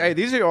 5 of them. Hey,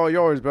 these are all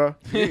yours, bro.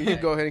 You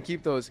go ahead and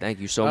keep those. Thank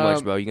you so much,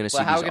 Um, bro. You're gonna see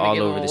But how these we gonna all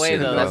give over them the away city,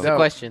 though? bro. That's the No.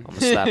 question. I'm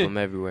gonna slap them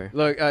everywhere.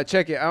 Look,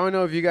 check it. I don't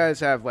know if you guys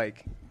have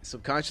like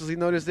subconsciously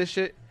noticed this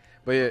shit,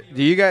 but yeah,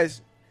 do you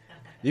guys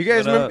What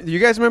remember? up? Do you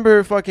guys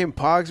remember fucking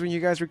Pogs when you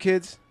guys were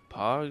kids?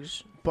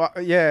 Pogs?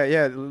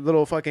 Yeah,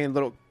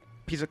 little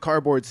piece of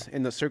cardboards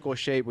in the circle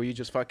shape where you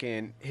just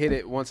fucking hit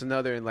it once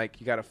another and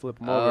like you gotta flip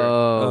them over.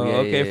 Oh, yeah,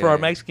 okay. yeah, For our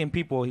yeah. Mexican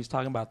people, he's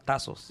talking about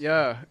tazos.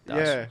 Yeah,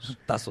 yeah,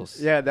 Tazos.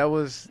 yeah. That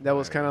was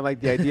kind of like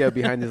the idea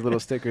behind these little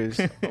stickers.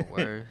 Oh,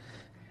 word.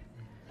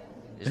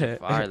 It's a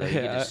fire though. You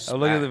can just I'm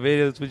looking at the smack.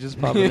 videos, we just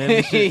popping in.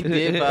 and He shit.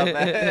 did pop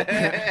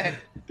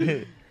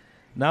that.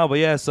 No, but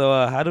yeah. So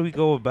how do we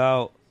go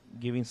about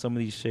giving some of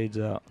these shades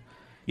out?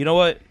 You know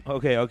what?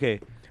 Okay.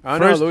 I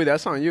don't First- know, Louis.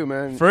 That's on you,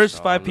 man. First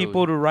Oh, 5 Louis.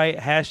 people to write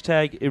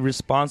hashtag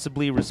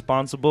irresponsibly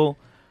responsible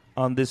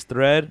on this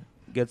thread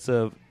gets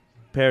a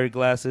pair of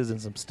glasses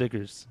and some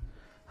stickers.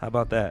 How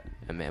about that?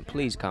 And man,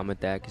 please comment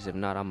that, because if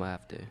not, I'm gonna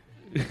have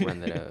to run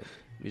that up.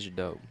 These are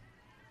dope.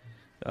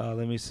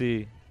 Let me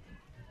see.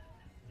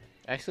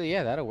 Actually,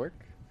 yeah, that'll work.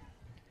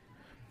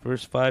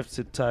 First 5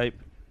 to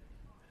type.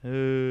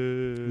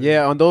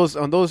 Yeah, on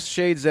those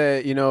shades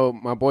that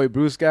my boy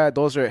Bruce got,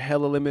 those are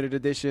hella limited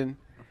edition.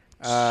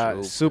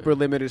 Super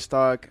limited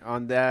stock.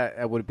 On that,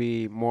 I would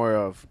be more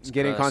of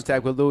get in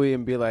contact with Louis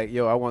and be like,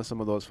 yo, I want some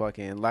of those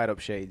fucking light up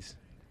shades.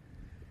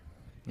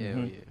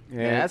 Yeah.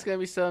 Yeah, that's gonna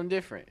be something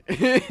different.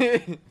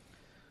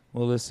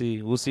 Well, let's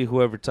see. We'll see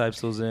whoever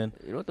types those in.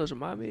 You know what those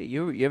remind me?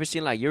 You ever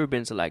seen you ever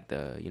been to like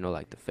the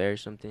like the fair or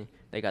something?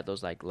 They got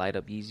those like light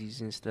up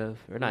Yeezys and stuff,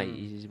 or not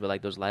Yeezys, but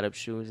like those light up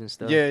shoes and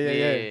stuff.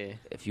 Yeah.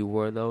 If you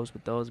wore those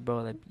with those,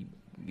 bro, like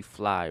you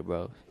fly,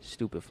 bro.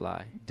 Stupid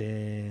fly.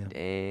 Damn.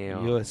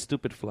 You're a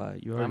stupid fly.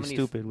 You're already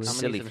stupid. How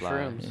Silly many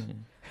fly.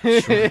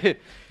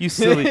 You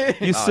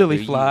silly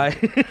dude, fly.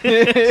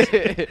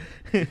 Hey,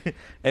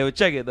 well,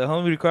 check it. The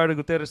homie Ricardo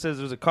Gutierrez says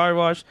there's a car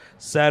wash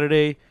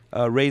Saturday,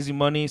 raising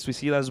money.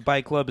 Suicidas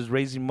Bike Club is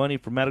raising money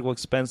for medical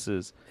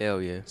expenses.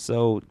 Hell yeah.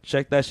 So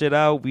check that shit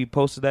out. We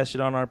posted that shit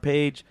on our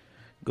page.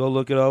 Go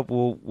look it up.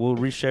 We'll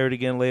reshare it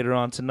again later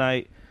on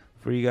tonight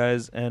for you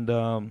guys. And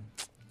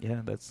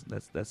yeah, that's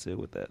it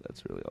with that.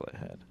 That's really all I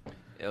had.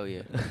 Hell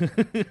yeah.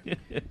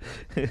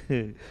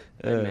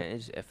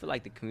 Man, I feel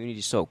like the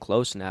community's so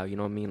close now. You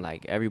know what I mean?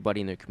 Like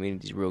everybody in their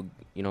community's real.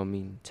 You know what I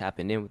mean?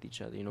 Tapping in with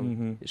each other. You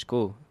know, It's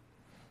cool.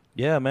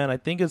 Yeah, man. I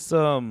think it's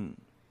I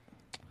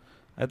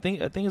think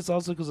it's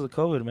also because of the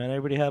COVID, man.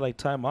 Everybody had like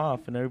time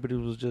off, and everybody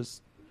was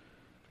just,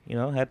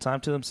 had time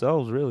to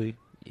themselves, really.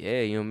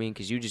 Yeah, you know what I mean?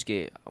 Because you just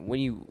get when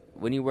you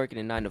working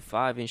in 9 to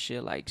 5 and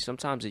shit. Like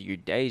sometimes your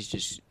days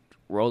just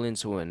roll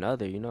into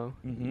another.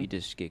 You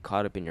just get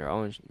caught up in your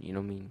own. You know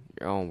what I mean?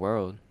 Your own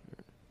world.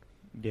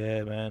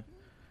 Yeah, man.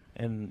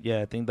 And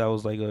yeah, I think that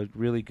was like a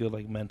really good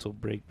like mental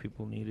break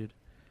people needed.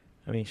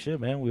 I mean, shit,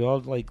 man. We all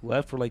like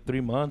left for like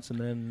 3 months, and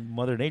then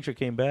Mother Nature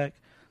came back.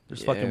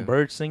 There's fucking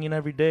birds singing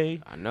every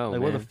day. I know, like,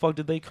 man. where the fuck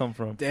did they come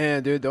from?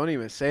 Damn, dude, don't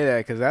even say that,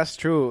 because that's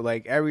true.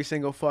 Like, every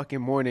single fucking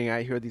morning,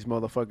 I hear these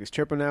motherfuckers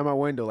chirping out my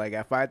window, like,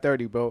 at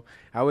 5:30, bro.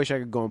 I wish I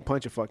could go and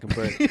punch a fucking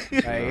bird.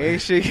 Like,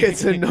 ain't shit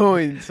gets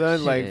annoying, son.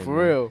 Shit, like, for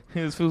man. real.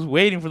 This fool's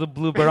waiting for the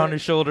bluebird on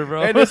his shoulder,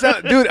 bro. And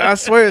dude, I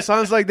swear, it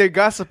sounds like they're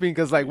gossiping,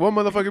 because, like, one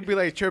motherfucker be,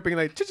 like, chirping,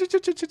 like,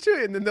 ch-ch-ch-ch-ch-ch,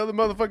 and then the other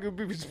motherfucker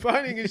be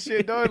responding and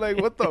shit, dog. Like,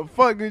 what the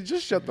fuck? Dude,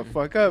 just shut the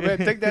fuck up, man.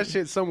 Take that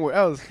shit somewhere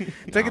else.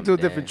 Take it to a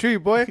different tree,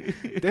 boy.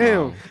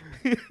 Damn.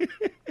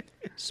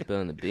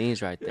 Spilling the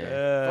beans right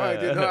there. Fuck,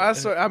 dude, no, I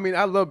swear, I mean,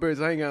 I love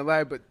birds. I ain't gonna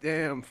lie, but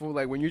damn, fool,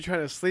 like when you're trying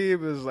to sleep,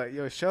 it's like,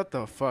 yo, shut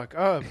the fuck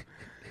up.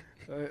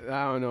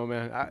 I don't know,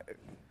 man.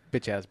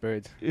 Bitch ass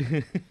birds.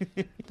 Dude,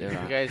 You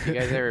guys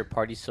ever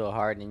party so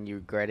hard and you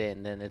regret it,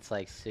 and then it's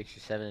like 6 or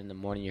 7 in the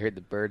morning, you hear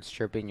the birds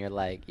chirping, you're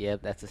like,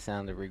 yep, that's the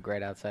sound of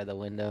regret outside the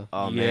window.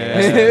 Oh Yeah. man,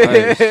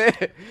 that's the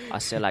worst. I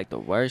said like the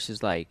worst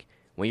is like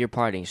when you're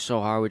partying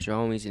so hard with your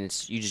homies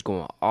and you just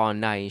going all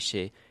night and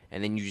shit,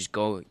 and then you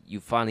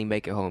finally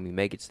make it home, you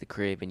make it to the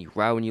crib, and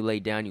right when you lay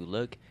down, you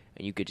look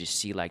and you could just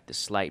see like the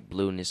slight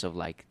blueness of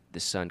like the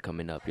sun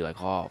coming up. You're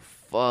like, oh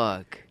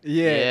fuck.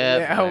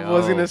 Yeah, I like,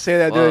 was gonna say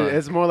that, fuck. dude.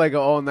 It's more like an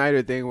all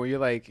nighter thing where you're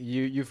like,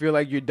 you feel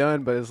like you're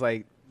done, but it's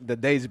like the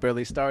day's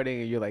barely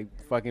starting and you're like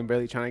fucking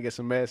barely trying to get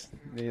some rest.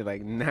 And you're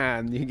like,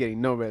 nah, you're getting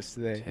no rest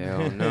today.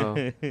 Hell no.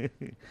 You're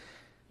just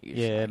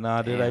Yeah, like,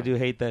 nah, dude, I damn. do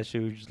hate that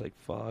shit. We're just like,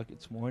 fuck,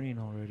 it's morning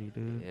already,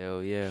 dude.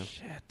 Hell yeah.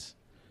 Shit.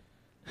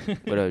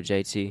 What up,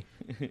 JT?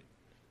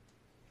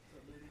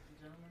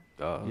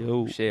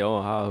 Yo. Shit,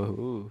 oh, how?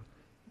 Ooh.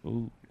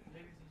 Ooh.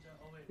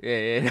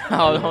 Yeah.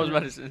 I was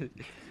about to say.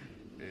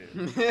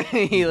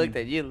 He looked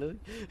at you, Louis.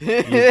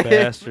 You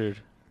bastard.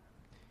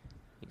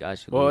 You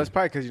got you. Well, Louis. it's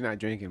probably because you're not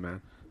drinking,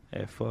 man.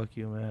 Hey, fuck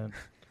you, man.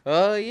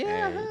 Oh,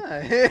 yeah.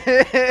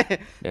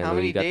 Yeah, How Louis,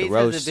 many you got the days has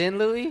roast. it been,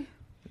 Louis?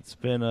 It's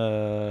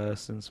been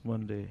since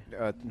Monday. 2,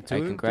 Hey, 3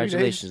 days?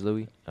 congratulations,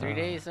 Louis. 3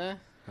 days, huh?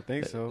 I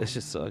think so. This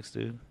shit sucks,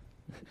 dude.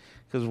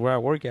 Because where I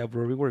work at,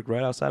 bro, we work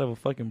right outside of a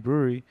fucking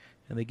brewery,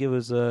 and they give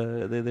us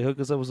they hook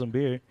us up with some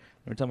beer.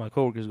 Every time my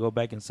coworkers go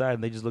back inside,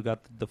 and they just look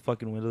out the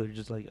fucking window. They're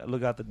just like, I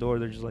look out the door.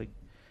 They're just like,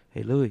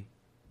 "Hey, Louis,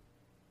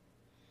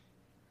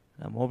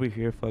 I'm over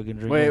here fucking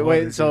drinking." water,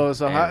 Wait. dude." So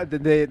how Man.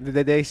 did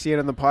they see it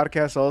on the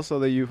podcast also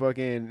that you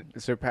fucking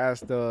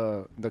surpassed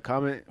the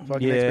comment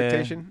fucking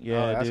expectation?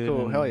 Yeah, oh, that's dude,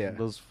 cool. and Hell yeah.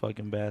 those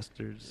fucking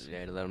bastards.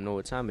 Yeah, to let them know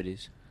what time it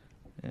is.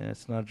 Yeah,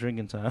 it's not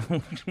drinking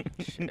time.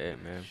 Shit,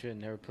 man. Should have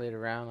never played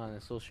around on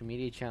a social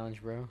media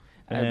challenge, bro.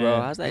 Hey, bro,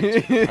 Man. how's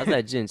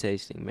that gin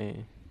tasting,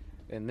 man?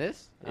 And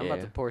this? I'm about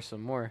Yeah. to pour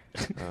some more.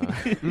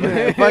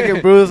 Man,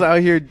 fucking Bruce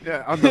out here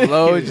on the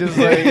low, just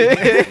like.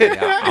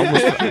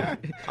 I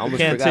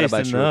almost Can't forgot taste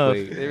about you enough.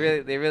 real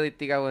quick. They really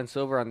think I went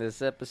sober on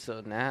this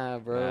episode. Nah,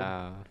 bro.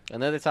 Wow.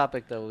 Another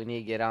topic though we need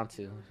to get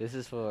onto. This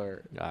is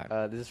for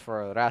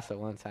Raza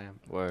one time.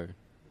 Word.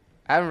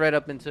 I haven't read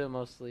up into it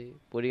mostly.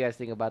 What do you guys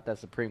think about that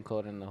Supreme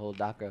Court and the whole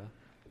DACA?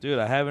 Dude,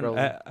 I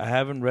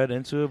haven't read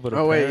into it, but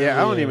Oh wait, yeah, I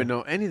don't apparently, even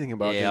know anything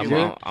about Yeah, this.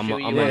 I'm Should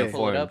we pull it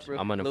uninformed. up,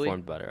 I'm Louis?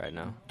 uninformed about it right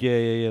now.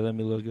 Yeah. Let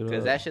me look it Because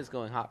up. that shit's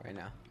going hot right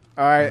now.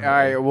 All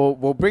right.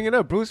 We'll bring it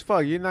up, Bruce.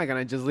 Fuck, you're not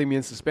gonna just leave me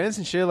in suspense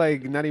and shit.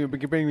 Like, not even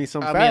bring me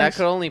some I facts. mean, I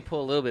could only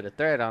pull a little bit of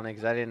thread on it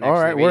because I didn't All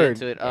actually right, read word.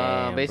 into it.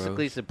 Damn,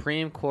 Basically, bro.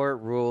 Supreme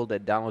Court ruled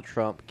that Donald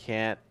Trump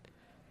can't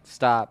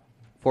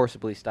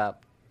forcibly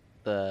stop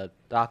the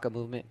DACA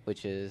movement,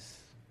 which is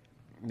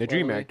The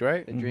Dream Well, Act,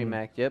 right? the Dream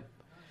Act. Yep.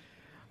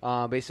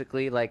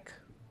 Basically, like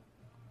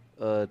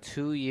a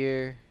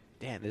 2-year.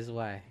 Damn, this is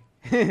why.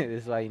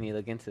 This is why you need to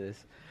look into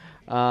this.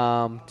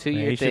 2-year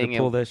Man, you should thing. have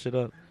pulled that shit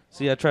up.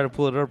 See, I try to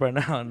pull it up right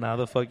now, and now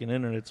the fucking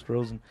internet's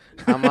frozen.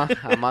 I'm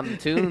on the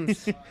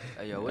tunes. Hey,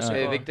 yo, what's Uh, it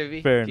Hey, called? Victor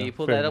V, Fair can you enough,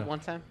 pull fair that up enough. one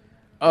time?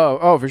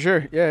 Oh, for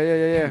sure.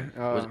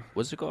 Yeah.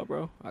 What's it called,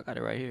 bro? I got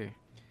it right here.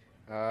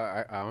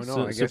 I don't know.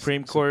 Su- I guess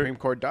Supreme Court- Supreme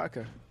Court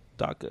DACA.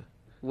 DACA.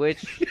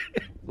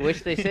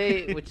 Which they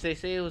say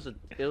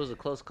it was a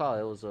close call.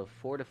 It was a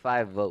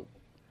 4-5 vote.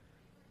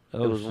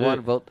 Oh, it was shit.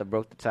 one vote that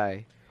broke the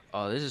tie.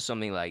 Oh, this is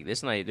something like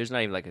this. There's not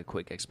even like a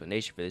quick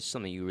explanation for this. It's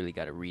something you really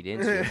got to read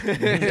into.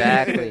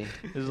 Exactly.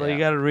 It's like Yeah. you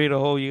gotta read a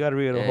whole Yeah, you whole gotta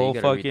read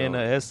the fucking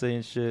whole- essay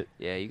and shit.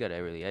 Yeah, you got to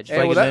really Hey, educate.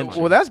 like an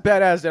engine. that's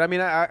badass. Dude. I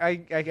mean,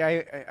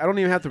 I don't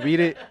even have to read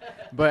it,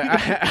 but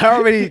I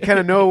already kind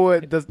of know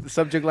what the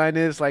subject line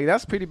is. Like,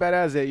 that's pretty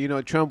badass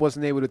that Trump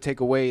wasn't able to take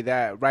away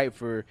that right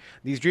for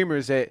these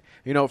dreamers. That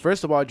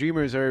first of all,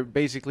 dreamers are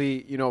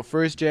basically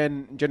first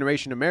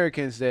generation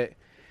Americans that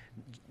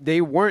they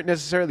weren't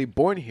necessarily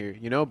born here,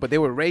 but they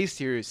were raised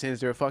here since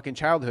their fucking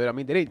childhood. I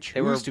mean, they didn't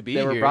choose to be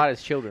They here. were brought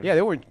as children. Yeah,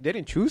 they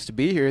didn't choose to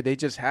be here. They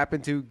just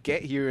happened to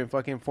get here and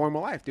fucking form a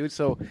life, dude.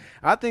 So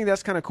I think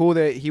that's kind of cool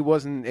that he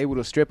wasn't able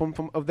to strip them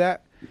of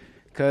that.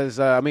 Because,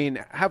 I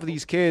mean, half of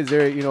these kids,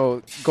 they're,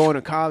 going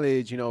to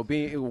college,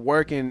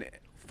 working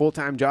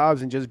full-time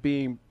jobs and just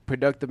being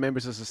productive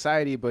members of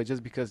society. But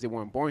just because they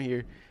weren't born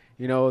here,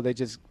 they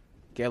just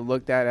get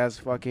looked at as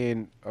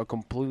fucking a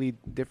completely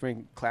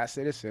different class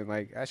citizen.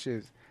 Like, that's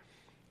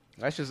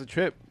just a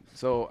trip.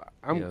 So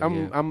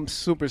I'm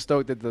super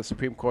stoked that the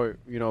Supreme Court,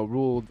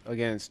 ruled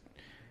against,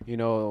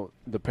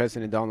 the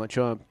President Donald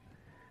Trump,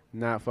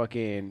 not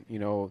fucking,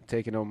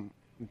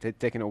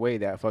 taking away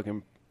that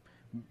fucking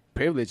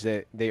privilege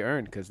that they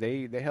earned, because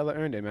they hella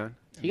earned it, man.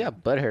 He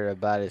got butthurt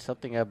about it.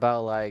 Something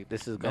about like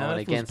this is Man, going that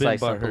fool's against been like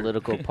some butthurt.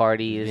 political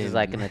party. This is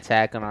like an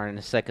attack on our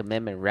Second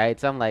Amendment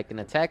rights. I'm like, an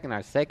attack on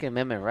our Second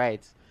Amendment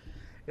rights.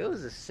 It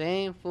was the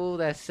same fool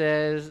that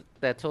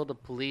told the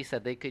police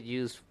that they could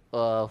use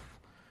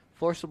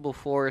forcible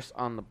force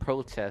on the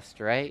protest,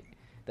 right?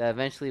 That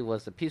eventually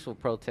was a peaceful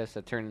protest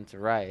that turned into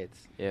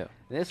riots. Yeah.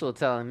 And this was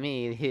telling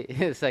me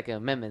his Second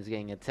Amendment's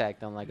getting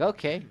attacked. I'm like,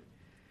 okay.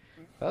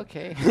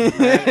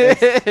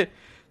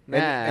 Nah.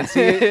 And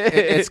see,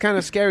 it's kind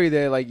of scary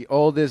that like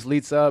all this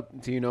leads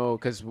up to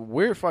because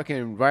we're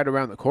fucking right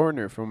around the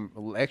corner from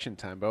election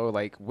time, bro.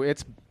 Like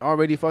it's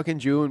already fucking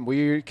June.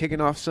 We're kicking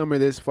off summer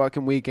this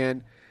fucking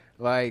weekend.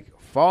 Like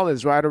fall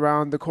is right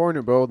around the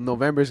corner, bro.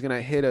 November's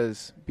gonna hit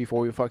us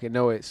before we fucking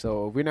know it.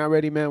 So if we're not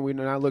ready, man, we're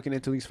not looking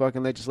into these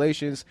fucking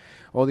legislations,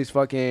 all these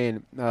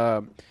fucking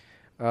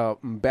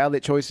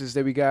ballot choices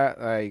that we got.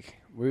 Like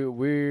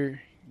we're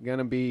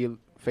gonna be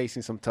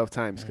facing some tough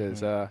times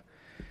because.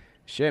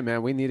 Shit,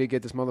 man, we need to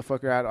get this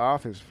motherfucker out of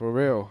office for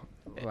real.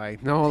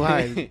 Like, no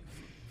lie,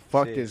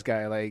 fuck Shit. this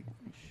guy. Like,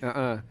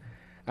 I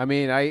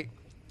mean,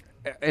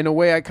 in a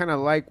way, I kind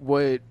of like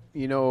what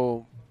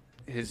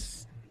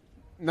his,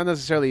 not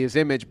necessarily his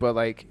image, but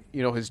like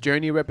his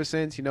journey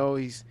represents.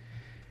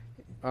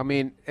 I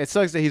mean, it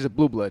sucks that he's a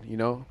blue blood.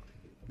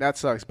 That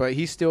sucks, but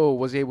he still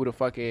was able to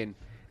fucking,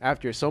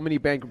 after so many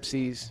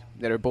bankruptcies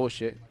that are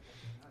bullshit,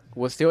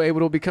 was still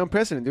able to become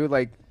president, dude.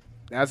 Like.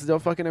 That's the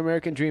fucking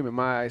American dream in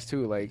my eyes,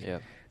 too. Like,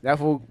 that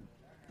fool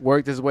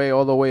worked his way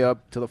all the way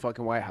up to the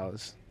fucking White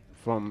House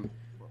from,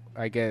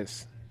 I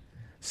guess,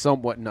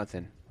 somewhat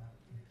nothing.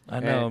 I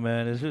know,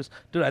 man. It's just,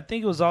 dude, I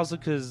think it was also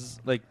because,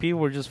 like,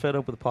 people were just fed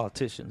up with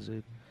politicians,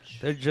 dude.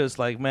 They're just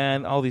like,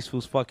 man, all these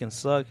fools fucking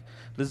suck.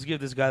 Let's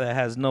give this guy that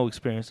has no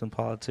experience in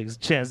politics a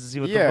chance to see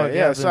what the fuck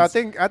happens. So I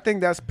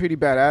think that's pretty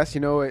badass.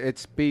 It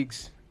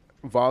speaks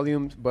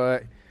volumes,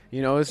 but,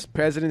 his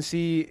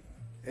presidency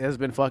has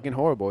been fucking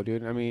horrible,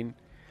 dude. I mean,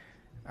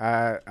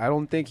 I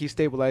don't think he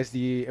stabilized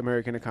the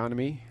American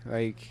economy.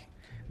 Like,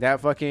 that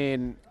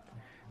fucking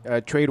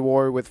trade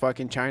war with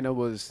fucking China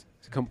was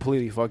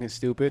completely fucking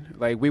stupid.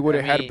 Like, we would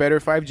have had better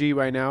 5G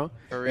right now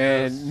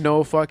and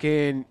no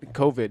fucking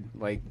COVID.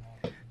 Like,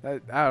 I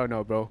don't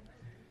know, bro.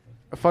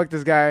 Fuck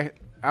this guy.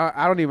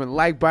 I don't even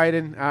like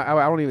Biden. I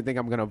don't even think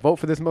I'm going to vote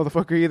for this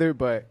motherfucker either,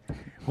 but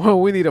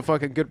we need a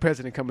fucking good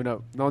president coming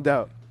up, no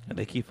doubt. And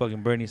they keep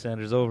fucking Bernie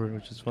Sanders over,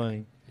 which is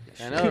funny.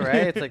 I know,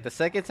 right? It's like the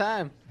second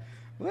time.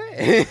 What?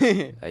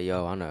 Hey,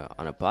 yo, on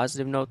a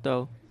positive note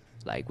though,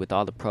 like with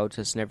all the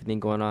protests and everything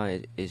going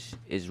on,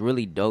 it's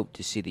really dope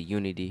to see the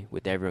unity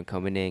with everyone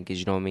coming in, because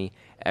you know what I mean,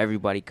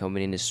 everybody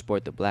coming in to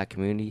support the black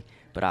community.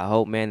 But I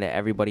hope, man, that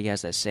everybody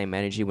has that same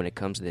energy when it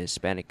comes to the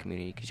Hispanic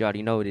community, because you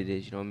already know what it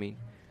is. You know what I mean?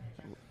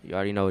 You You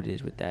already know what it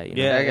is with that. You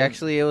know? Yeah.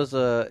 Actually, it was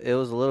a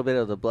little bit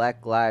of the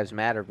Black Lives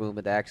Matter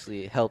movement that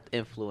actually helped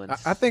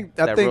influence. I think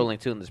ruling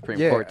too in the Supreme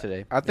Court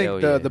today. I think Hell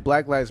yeah. the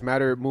Black Lives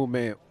Matter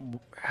movement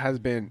has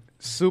been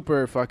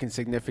super fucking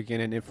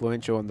significant and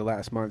influential in the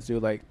last months,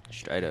 dude. Like,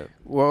 Straight up.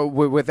 well,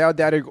 without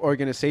that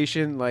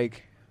organization,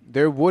 like,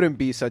 there wouldn't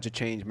be such a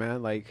change,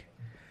 man. Like,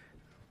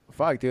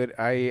 fuck, dude.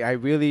 I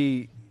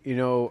really,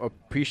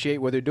 appreciate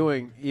what they're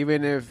doing,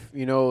 even if,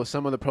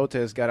 some of the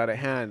protests got out of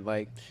hand.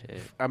 Like,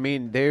 Shit. I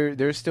mean,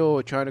 they're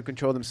still trying to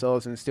control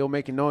themselves and still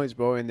making noise,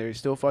 bro. And they're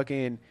still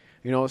fucking,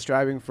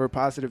 striving for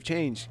positive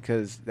change,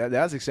 because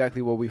that's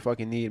exactly what we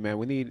fucking need, man.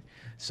 We need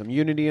some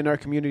unity in our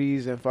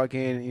communities and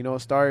fucking,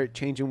 start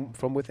changing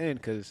from within,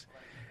 because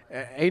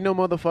ain't no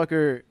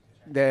motherfucker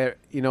that,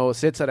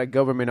 sits at a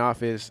government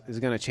office is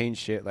going to change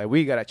shit. Like,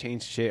 we got to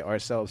change shit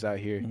ourselves out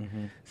here.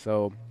 Mm-hmm.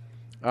 So,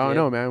 I don't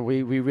know, man.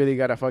 We really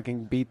got to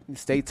fucking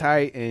stay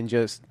tight and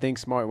just think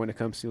smart when it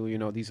comes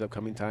to, these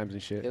upcoming times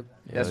and shit. Yep.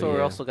 That's Hell where we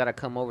yeah. also got to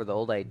come over the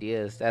old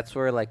ideas. That's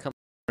where, like,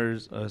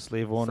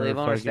 Slave owner slave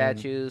fucking-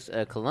 statues.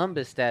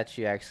 Columbus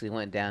statue actually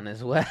went down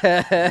as well.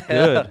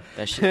 Good.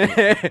 That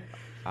shit.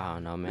 I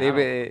don't know, man.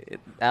 Maybe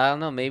I don't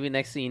know. Maybe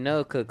next thing you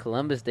know,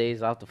 Columbus Day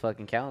is off the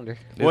fucking calendar.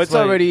 Well, it's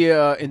like- already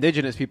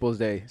Indigenous Peoples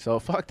Day, so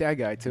fuck that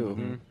guy too.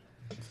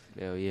 Mhm.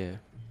 Hell yeah.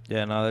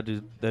 Yeah, no,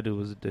 that dude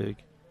was a dig.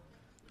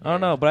 I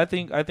don't know, but I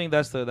think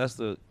that's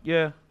the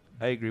yeah.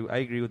 I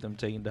agree with them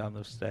taking down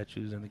those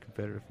statues and the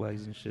Confederate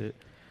flags and shit.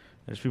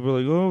 There's people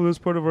like, oh, that's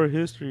part of our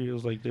history. It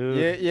was like,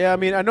 dude. Yeah. I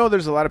mean, I know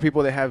there's a lot of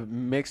people that have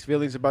mixed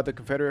feelings about the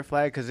Confederate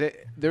flag, because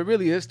there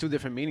really is two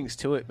different meanings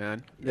to it,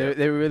 man.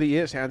 There really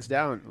is, hands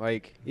down.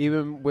 Like,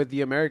 even with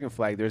the American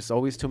flag, there's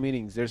always two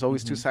meanings. There's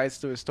always two sides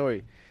to a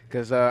story.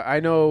 Because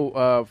I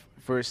know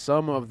for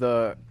some of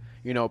the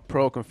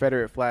pro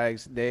Confederate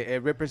flags,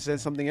 it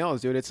represents something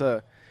else, dude.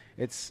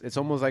 It's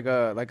almost like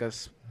a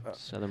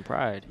Southern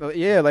Pride.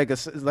 yeah, like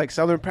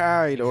Southern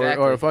Pride or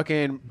Exactly.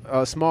 fucking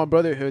small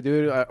brotherhood,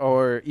 dude.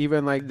 Or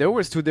even like there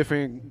was two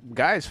different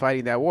guys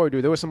fighting that war,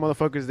 dude. There were some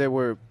motherfuckers that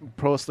were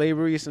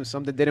pro-slavery,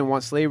 some that didn't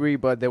want slavery,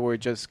 but they were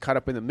just caught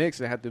up in the mix.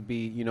 They had to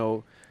be,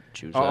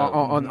 Choose up.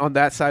 on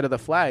that side of the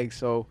flag.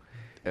 So,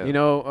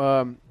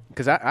 Yeah.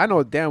 because I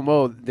know damn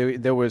well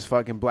there was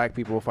fucking black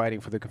people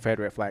fighting for the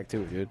Confederate flag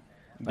too, dude.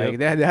 Like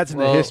that's in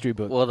the history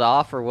book. Well, the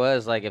offer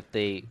was like if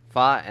they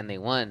fought and they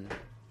won,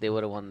 they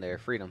would have won their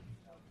freedom.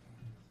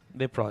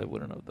 They probably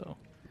wouldn't have though.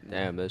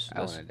 Damn, I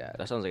wanna die.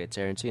 that sounds like a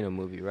Tarantino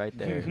movie right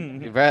there.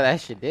 Bro,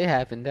 that shit did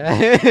happen. Dog.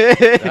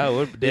 That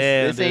would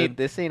damn.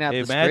 This ain't out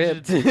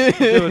Imagine, the script.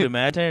 dude,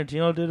 imagine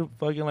Tarantino did a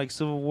fucking like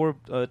Civil War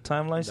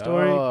timeline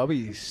story. Oh, I'll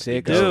be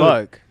sick Dude. as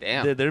fuck.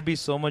 Damn. There'd be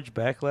so much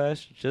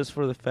backlash just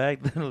for the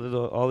fact that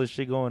all this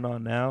shit going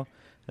on now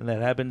and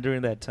that happened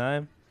during that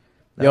time.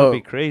 That Yo. would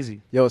be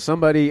crazy. Yo,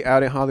 somebody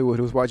out in Hollywood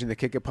who's watching the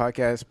Kick It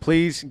podcast,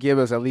 please give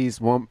us at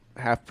least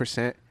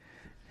 1.5%.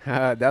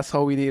 That's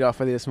all we need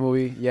off of this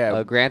movie. Yeah,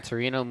 A Gran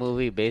Torino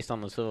movie based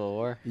on the Civil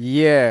War.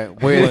 yeah,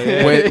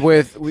 with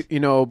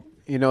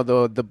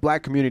the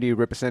black community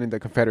representing the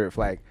Confederate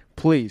flag.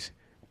 Please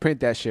print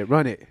that shit,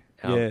 run it.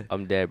 Yeah.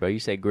 I'm dead, bro. You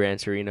said Gran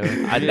Torino.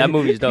 That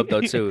movie's dope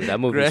though too. That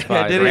movie's I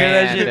fire. did hear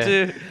that Grand.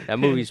 shit too. That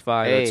movie's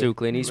fire Hey, too.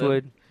 Clint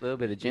Eastwood. A little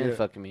bit of gin Yeah.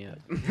 fucking me up.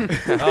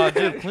 Oh,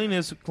 dude, Clint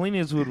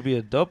Eastwood would be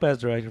a dope ass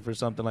director for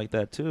something like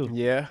that too.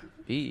 Yeah,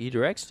 He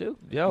directs too.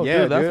 Yo,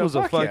 Yeah, dude, that dude, fool's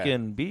a fuck yeah.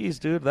 fucking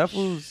beast, dude. That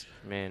fool's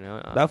Man,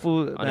 that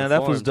fool's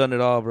uninformed. done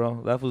it all,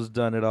 bro. That fool's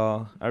done it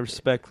all. I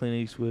respect Clint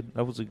Eastwood.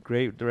 That was a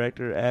great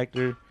director,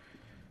 actor.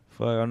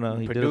 Fuck, I don't know.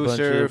 He did a bunch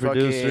Producer, of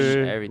fucking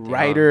producer. everything.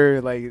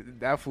 writer, like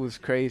that fool's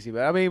crazy.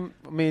 But I mean,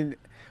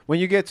 when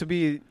you get to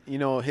be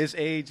his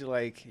age,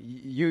 like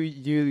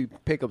you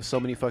pick up so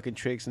many fucking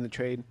tricks in the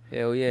trade.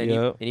 Hell yeah.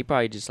 Yep. And he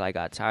probably just like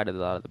got tired of a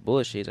lot of the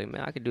bullshit. He's like,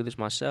 man, I could do this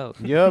myself.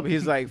 Yup,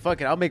 he's like,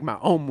 fuck it, I'll make my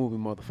own movie,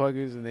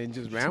 motherfuckers, and then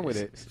just ran with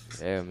it.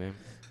 Yeah, man.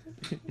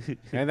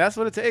 And that's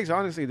what it takes,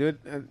 honestly, dude.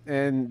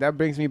 And that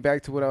brings me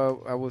back to what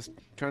I was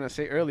trying to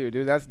say earlier,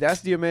 dude.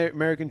 That's the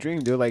American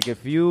dream, dude. Like,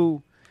 if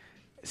you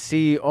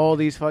see all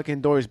these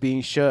fucking doors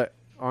being shut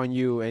on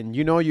you, and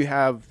you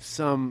have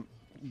some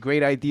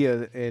great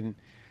idea, and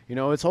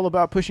it's all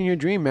about pushing your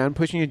dream, man.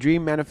 Pushing your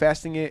dream,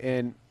 manifesting it,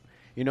 and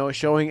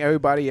showing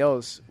everybody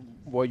else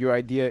what your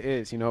idea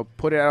is.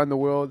 Put it out in the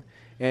world,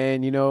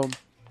 and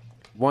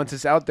once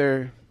it's out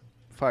there,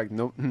 fuck,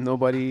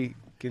 nobody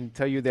can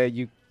tell you that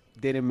you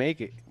didn't make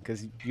it,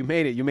 because you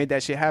made it. You made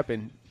that shit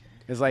happen.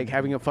 It's like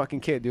having a fucking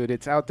kid, dude.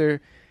 It's out there.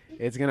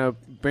 It's gonna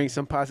bring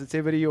some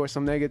positivity or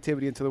some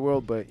negativity into the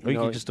world, but Or you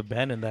can just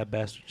abandon that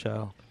bastard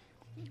child.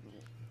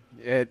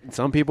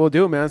 some people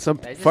do, man. Some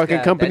That just fucking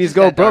got- companies that just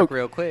go got dark broke.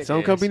 real quick. Some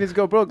Yes. companies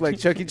go broke, like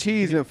Chuck E.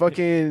 Cheese and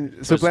fucking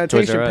Toys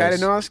Supplantation, R Pat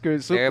Us. and Oscar.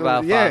 They're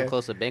about yeah.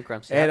 close to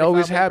bankruptcy. It Have they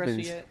always filed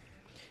bankruptcy happens.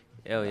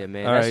 yet? Hell yeah,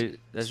 man. All that's,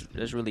 right.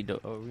 that's really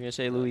dope. Oh, we're gonna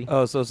say Louis.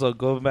 Oh, so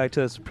going back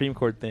to the Supreme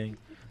Court thing.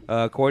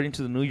 According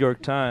to the New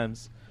York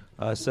Times,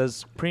 says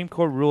Supreme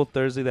Court ruled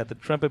Thursday that the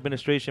Trump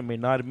administration may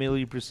not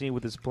immediately proceed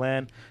with its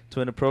plan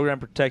to end a program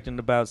protecting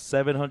about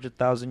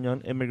 700,000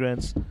 young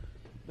immigrants.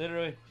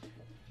 Literally.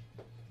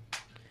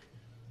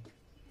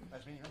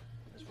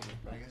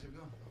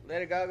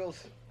 Later,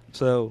 goggles.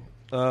 So,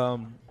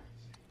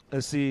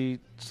 let's see.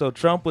 So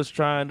Trump was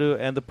trying to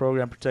end the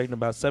program protecting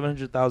about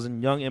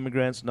 700,000 young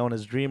immigrants known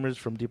as Dreamers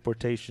from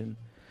deportation,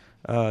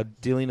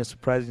 dealing a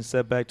surprising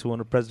setback to one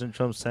of President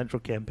Trump's central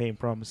campaign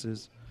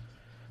promises.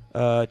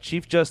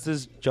 Chief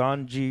Justice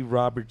John G.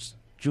 Roberts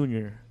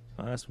Jr.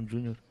 That's from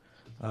Jr.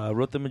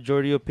 Wrote the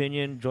majority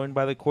opinion, joined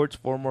by the court's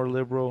four more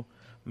liberal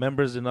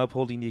members in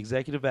upholding the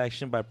executive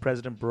action by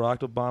President Barack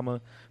Obama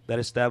that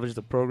established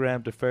the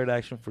program Deferred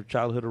Action for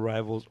Childhood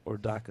Arrivals, or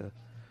DACA.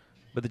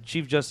 But the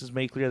Chief Justice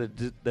made clear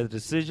that the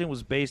decision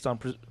was based on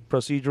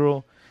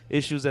procedural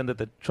issues and that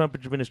the Trump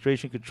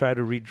administration could try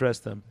to redress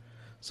them.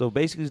 So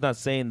basically he's not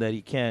saying that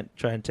he can't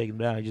try and take them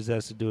down. He just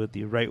has to do it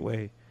the right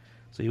way.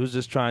 So he was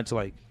just trying to,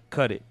 like,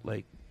 cut it,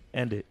 like,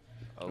 end it.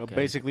 Okay.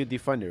 Basically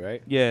defund it,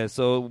 right? Yeah,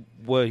 so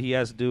what he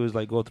has to do is,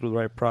 like, go through the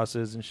right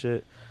process and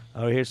shit.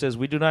 Here it says,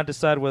 we do not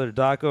decide whether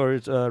DACA or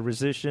its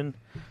rescission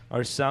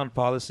are sound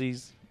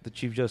policies, the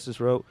Chief Justice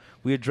wrote.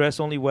 We address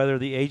only whether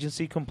the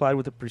agency complied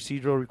with the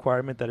procedural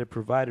requirement that it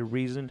provide a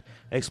reasoned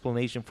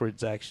explanation for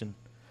its action.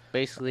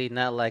 Basically,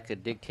 not like a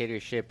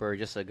dictatorship or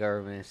just a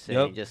government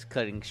saying just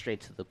cutting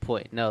straight to the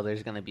point. No,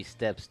 there's going to be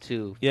steps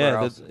too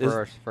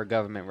for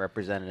government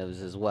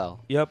representatives as well.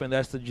 Yep, and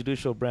that's the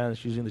judicial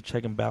branch using the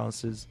check and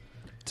balances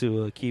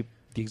to keep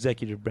the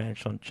executive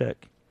branch on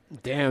check.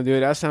 Damn,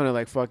 dude, that sounded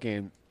like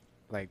fucking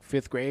like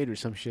 5th grade or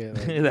some shit.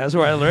 Like. That's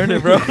where I learned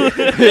it, bro.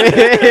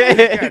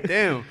 God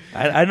damn.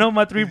 I know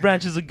my 3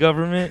 branches of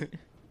government.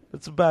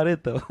 That's about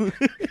it, though.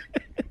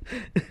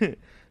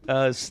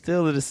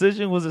 Still, the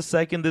decision was the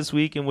second this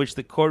week in which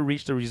the court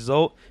reached a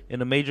result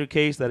in a major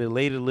case that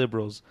elated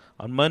liberals.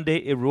 On Monday,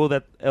 it ruled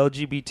that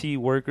LGBT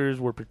workers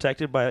were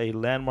protected by a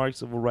landmark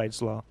civil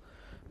rights law.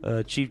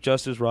 Chief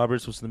Justice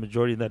Roberts was the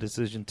majority in that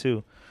decision,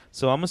 too.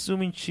 So I'm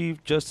assuming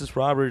Chief Justice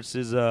Roberts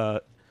is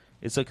a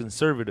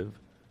conservative.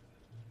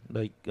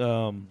 Like,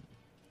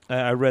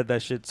 I read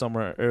that shit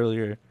somewhere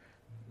earlier.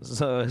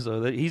 So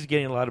he's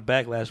getting a lot of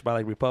backlash by,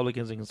 like,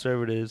 Republicans and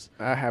conservatives.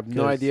 I have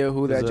no idea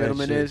who that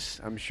gentleman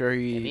is. I'm sure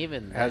he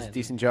has a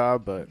decent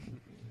job, but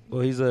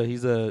well, he's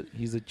a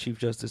Chief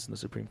Justice in the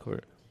Supreme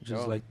Court, which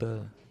is like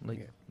the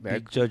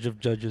judge of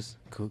judges.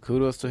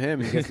 Kudos to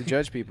him. He gets to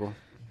judge people.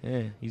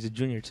 Yeah, he's a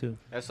junior too.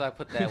 That's why I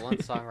put that one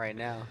song right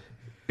now.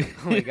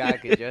 Only God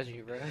can judge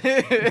you, bro.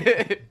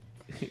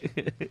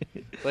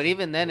 But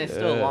even then, it's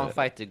still a long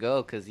fight to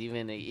go because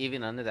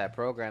even under that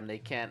program, they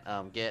can't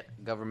get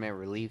government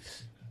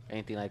reliefs,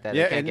 anything like that.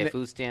 Yeah, they can't get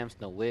food stamps,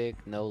 no WIC,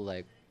 no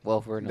like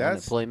welfare, no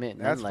unemployment.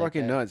 That's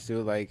fucking nuts,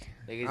 dude. Like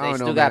they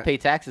still gotta pay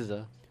taxes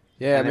though.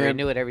 Yeah, and man. They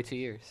renew it every 2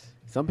 years.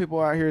 Some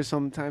people out here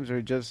sometimes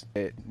are just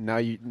now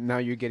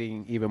you're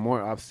getting even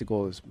more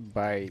obstacles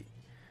by,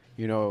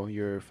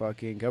 your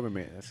fucking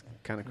government. That's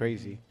kind of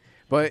crazy,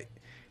 but.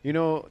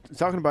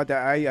 Talking about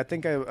that, I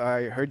think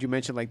I heard you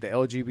mention like the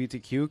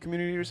LGBTQ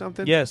community or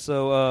something. Yeah,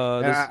 so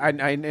I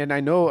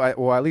know,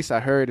 or at least I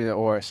heard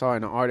or saw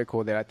in an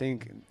article that I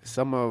think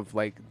some of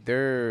like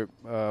their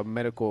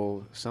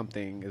medical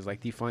something is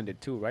like defunded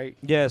too, right?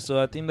 Yeah,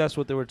 so I think that's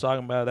what they were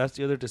talking about. That's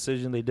the other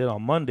decision they did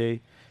on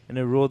Monday, and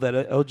it ruled that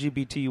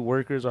LGBT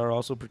workers are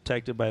also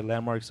protected by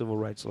landmark civil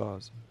rights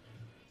laws.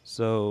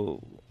 So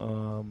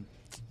I'm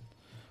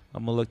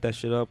gonna look that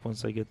shit up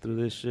once I get through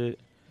this shit.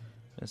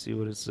 Let's see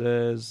what it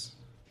says.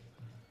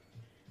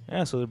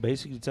 Yeah, so they're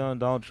basically telling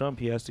Donald Trump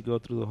he has to go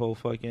through the whole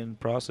fucking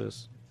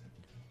process.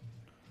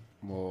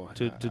 Well,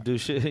 to do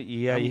shit.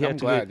 Yeah, I'm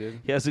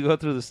dude. He has to go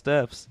through the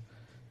steps.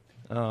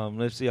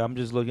 Let's see. I'm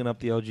just looking up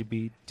the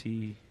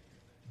LGBTQ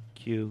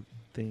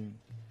thing.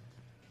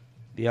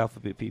 The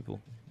alphabet people.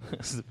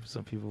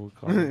 Some people would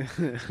call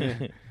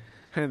it.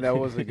 And that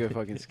was a good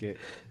fucking skit.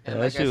 Yeah,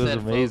 that shit was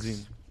amazing.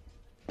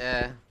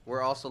 Folks,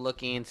 we're also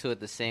looking into it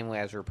the same way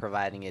as we're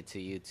providing it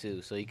to you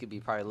too. So you could be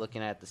probably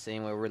looking at it the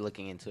same way we're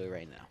looking into it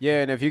right now.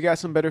 Yeah, and if you got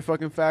some better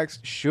fucking facts,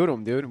 shoot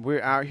them, dude.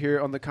 We're out here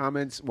on the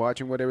comments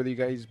watching whatever you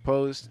guys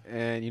post,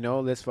 and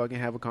let's fucking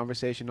have a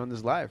conversation on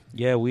this live.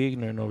 Yeah, we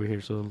ignorant over here,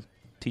 so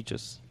teach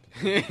us.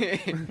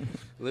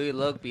 Louis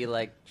Loke be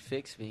like,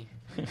 fix me.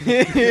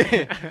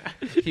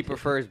 He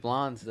prefers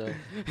blondes though.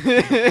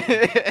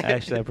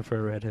 Actually, I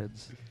prefer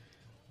redheads.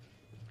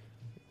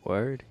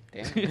 Word.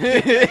 Damn.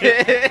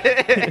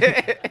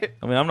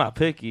 I mean, I'm not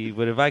picky,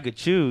 but if I could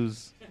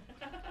choose,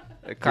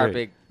 the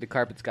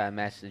carpet's gotta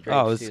match the drapes.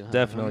 Oh, it's too,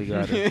 definitely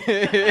got it.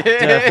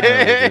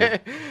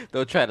 Definitely.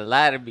 Don't try to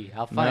lie to me.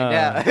 I'll find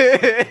out.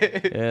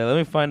 Yeah, let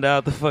me find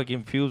out the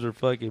fucking pubes are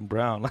fucking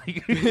brown.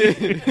 Like.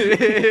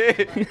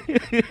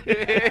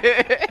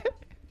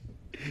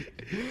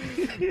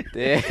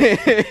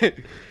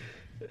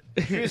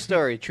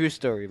 True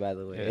story, by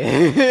the way.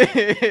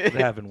 It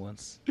happened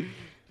once.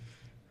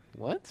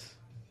 What?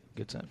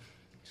 Good time.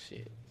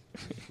 Shit.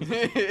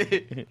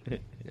 Yeah,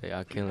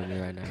 y'all killing me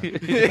right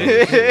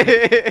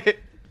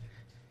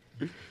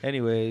now.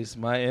 Anyways,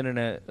 my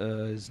internet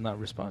is not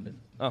responding.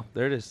 Oh,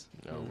 there it is.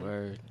 No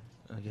word.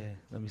 Okay,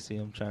 let me see.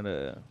 I'm trying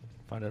to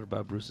find out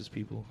about Bruce's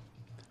people.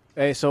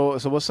 Hey, so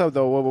what's up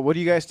though? What do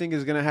you guys think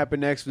is gonna happen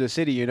next with the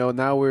city? You know,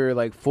 now we're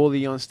like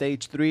fully on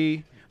stage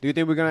 3. Do you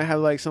think we're gonna have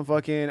like some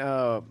fucking,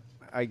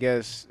 I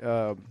guess,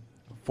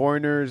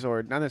 foreigners,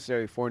 or not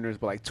necessarily foreigners,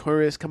 but like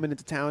tourists coming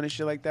into town and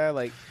shit like that?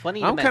 Like,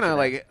 Funny, I'm kind of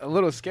like a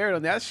little scared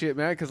on that shit,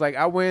 man, because like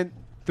I went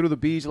through the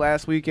beach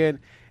last weekend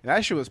and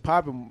that shit was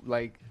popping.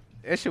 Like,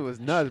 that shit was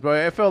nuts, bro.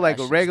 It felt like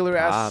a regular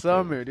ass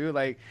summer, dude.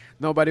 Like,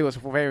 nobody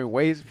was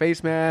wearing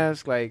face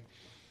masks. Like,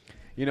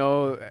 you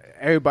know,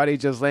 everybody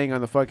just laying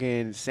on the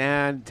fucking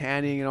sand,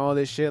 tanning and all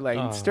this shit.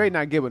 Like, straight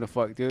not giving a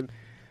fuck, dude.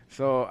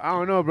 So I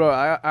don't know, bro.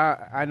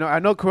 I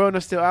know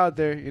Corona's still out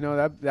there. You know,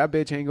 that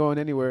bitch ain't going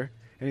anywhere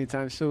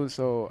anytime soon.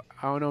 So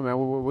I don't know, man.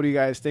 What do you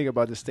guys think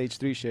about the stage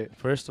 3 shit?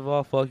 First of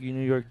all, fuck you,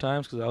 New York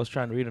Times, because I was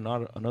trying to read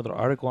another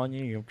article on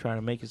you. You're trying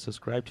to make it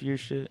subscribe to your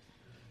shit.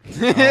 I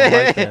don't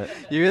like that.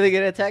 You really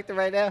gonna attack them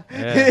right now?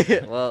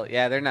 Yeah. Well,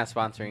 yeah, they're not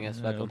sponsoring us.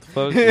 Yeah, Fuck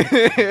what 'em.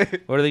 the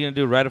fuck? What are they gonna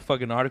do? Write a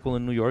fucking article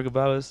in New York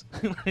about us?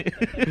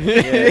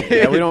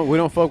 Yeah, we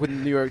don't fuck with the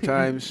New York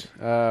Times.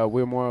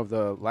 We're more of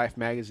the Life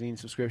magazine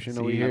subscription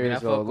over I here. mean, I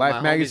so fuck with Life my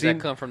homies magazine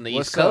that come from the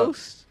what's East up?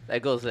 Coast.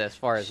 That goes as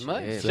far as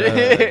much.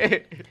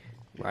 Shit.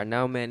 Right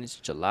now, man, it's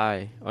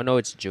July. Oh no,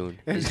 it's June.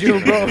 It's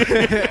June, bro.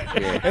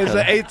 Yeah. It's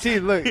the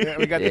 18th. Look,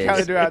 we got the Yeah,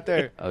 calendar out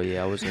there. Oh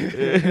yeah, I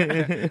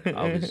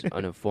was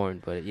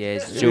uninformed, but yeah,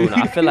 it's June.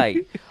 I feel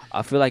like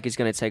it's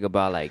gonna take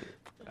about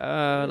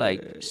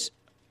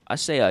I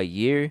say a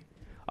year.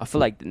 I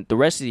feel like the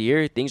rest of the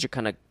year things are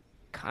kind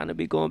of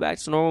be going back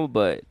to normal,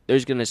 but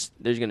there's gonna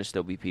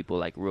still be people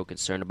like real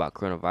concerned about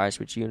coronavirus,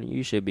 which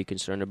you should be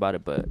concerned about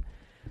it, but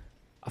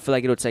I feel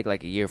like it'll take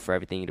like a year for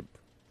everything to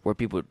where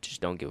people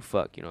just don't give a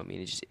fuck, you know what I mean?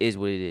 It just is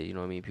what it is, you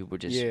know what I mean? People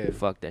just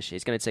fuck that shit.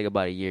 It's gonna take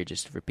about a year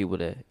just for people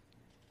to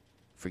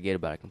forget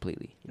about it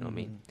completely, you know what I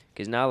mean?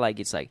 Because now like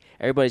it's like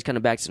everybody's kind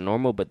of back to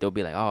normal, but they'll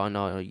be like, oh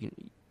no,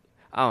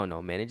 I don't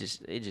know, man. It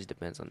just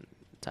depends on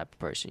the type of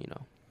person, you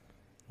know.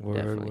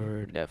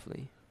 Word.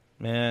 Definitely.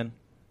 Man,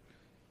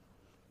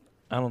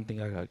 I don't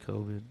think I got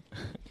COVID.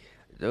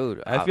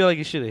 Dude, I feel like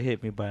it should have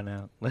hit me by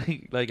now.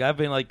 Like I've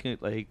been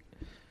like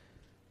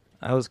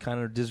I was kind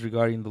of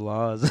disregarding the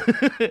laws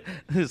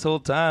this whole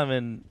time,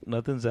 and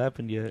nothing's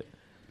happened yet.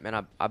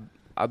 Man,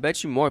 I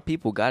bet you more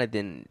people got it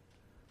than,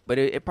 but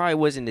it probably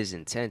wasn't as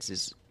intense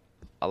as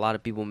a lot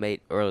of people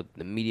made, or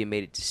the media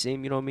made it to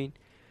seem. You know what I mean?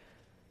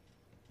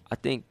 I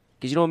think,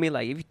 cause you know what I mean.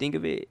 Like if you think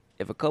of it,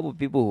 if a couple of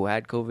people who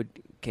had COVID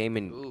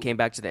came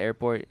back to the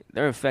airport,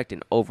 they're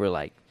infecting over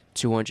like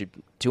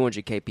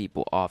 200K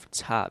people off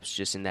tops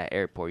just in that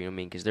airport. You know what I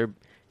mean? Because they're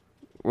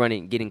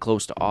getting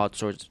close to all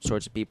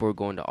sorts of people, are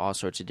going to all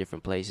sorts of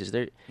different places.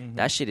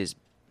 That shit is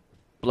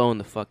blowing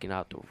the fucking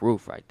out the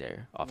roof right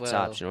there off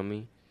tops. You know what I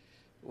mean?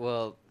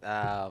 Well,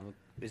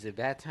 is it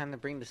bad time to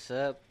bring this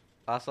up?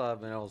 Also,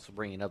 I've been also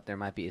bringing up there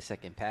might be a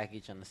second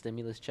package on the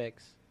stimulus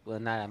checks.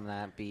 Well, I'm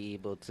not be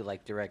able to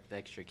like direct the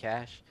extra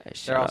cash. Hey,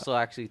 They're also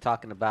actually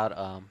talking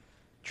about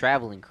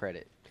traveling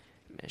credit.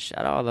 Man, shout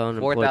out all the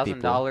unemployed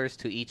people. $4,000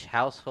 to each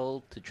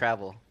household to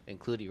travel,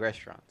 including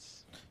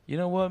restaurants. You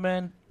know what,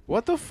 man?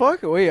 What the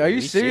fuck? Wait, are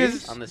you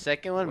serious? On the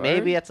second one, What?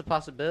 maybe that's a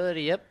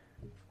possibility. Yep.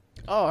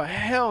 Oh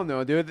hell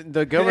no, dude!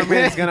 The government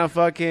is gonna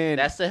fucking.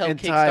 That's to help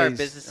entice. kickstart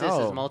businesses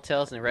Oh. as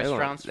motels and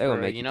restaurants. they're gonna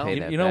for, make you you know, pay You,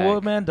 that you know what,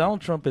 back. man?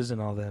 Donald Trump isn't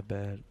all that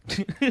bad.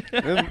 Dude,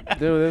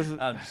 this is,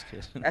 I'm just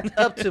kidding. that's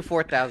up to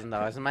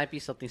 $4,000. It might be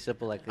something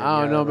simple like that.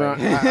 I don't know, man.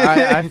 like-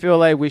 I feel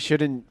like we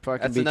shouldn't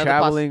fucking That's be another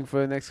traveling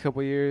for the next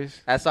couple of years.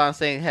 That's all I'm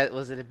saying.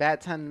 Was it a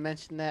bad time to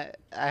mention that?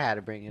 I had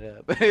to bring it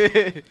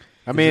up.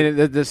 I mean,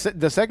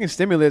 the second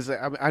stimulus.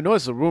 I know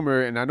it's a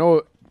rumor, and I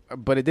know,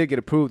 but it did get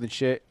approved and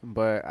shit.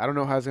 But I don't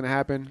know how it's gonna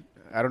happen.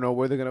 I don't know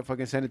where they're gonna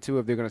fucking send it to.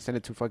 If they're gonna send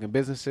it to fucking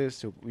businesses,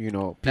 to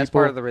people. That's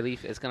part of the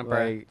relief. It's gonna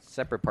Like- be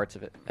separate parts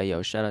of it. Hey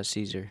yo, shout out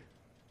Caesar.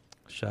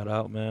 Shout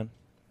out, man.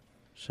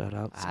 Shout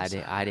out. I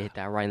did hit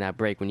that right in that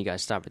break when you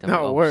guys stopped it.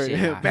 No word.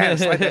 Shit, Bam,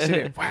 slide that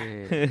shit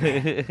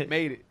in. Yeah.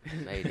 Made it.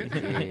 Made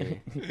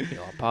it, yeah.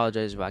 Yo, I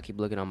apologize if I keep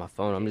looking on my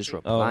phone. I'm just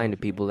replying to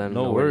people, letting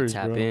them no know where to worries,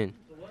 tap bro. in.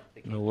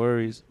 No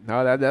worries.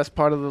 No, that's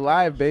part of the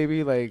live,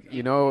 baby. Like,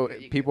 you know,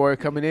 people are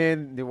coming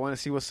in. They want to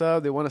see what's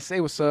up. They want to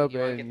say what's up, You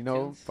wanna and get you the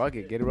know, tunes? fuck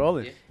it, get it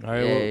rolling. All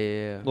right.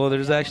 Yeah. Well,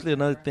 there's actually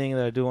another thing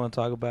that I do want to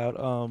talk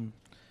about.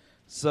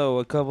 So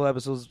a couple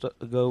episodes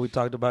ago, we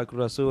talked about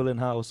Cruz Azul and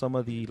how some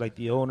of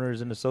the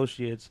owners and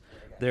associates,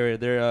 they're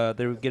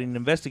getting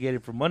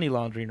investigated for money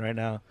laundering right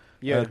now.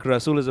 Yeah.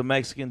 Cruz Azul is a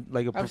Mexican,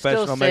 like a I'm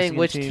professional still saying Mexican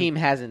which team. team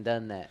hasn't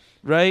done that.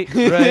 Right,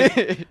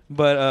 right.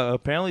 But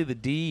apparently the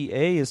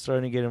DEA is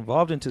starting to get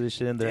involved into this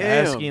shit, and they're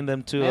Damn. asking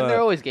them to. Man, they're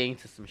always getting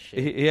to some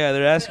shit. Yeah,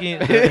 they're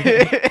asking.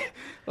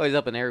 Always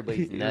up in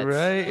everybody's nuts.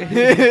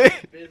 Right.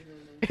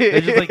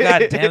 They're just like,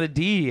 God damn the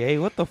DEA,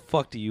 what the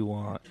fuck do you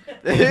want?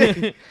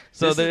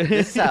 So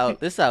this is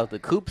how the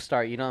coups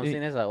start. You know what I'm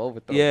saying? That's how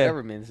overthrow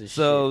governments and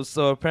shit.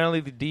 So apparently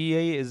the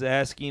DEA is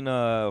asking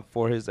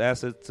for his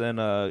assets and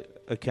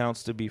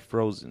accounts to be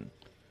frozen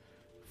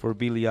for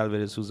Billy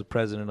Alvarez, who's the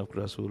president of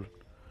Cruz Azul.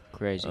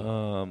 Crazy.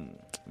 Let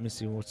me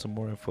see what's some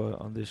more info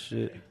on this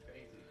shit.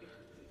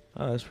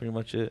 That's pretty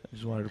much it. I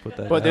just wanted to put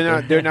that. But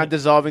they're not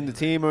dissolving the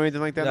team or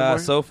anything like that. No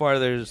so far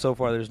there's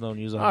no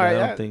news on All that. right,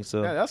 I don't think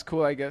so. Yeah, that's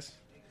cool, I guess.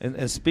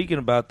 And speaking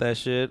about that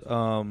shit,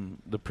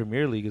 the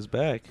Premier League is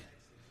back.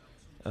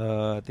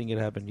 I think it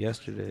happened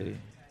yesterday.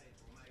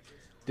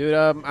 Dude,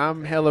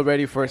 I'm hella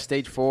ready for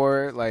stage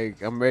 4.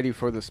 Like, I'm ready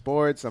for the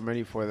sports. I'm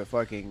ready for the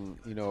fucking,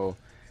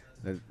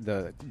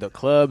 the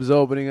clubs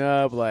opening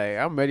up. Like,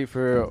 I'm ready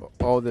for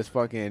all this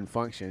fucking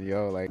function,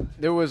 yo. Like,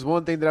 there was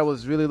one thing that I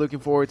was really looking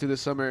forward to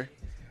this summer,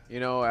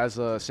 as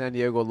a San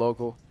Diego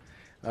local.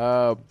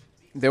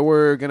 They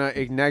were gonna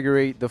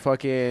inaugurate the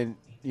fucking,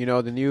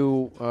 the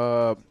new,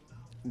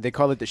 they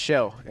call it the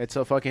Shell. It's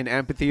a fucking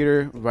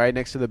amphitheater right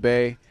next to the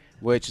bay,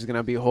 which is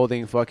gonna be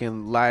holding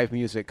fucking live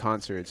music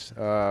concerts.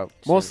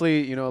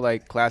 Mostly,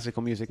 like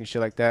classical music and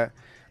shit like that.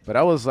 But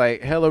I was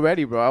like hella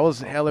ready, bro. I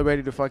was hella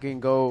ready to fucking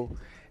go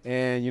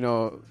and,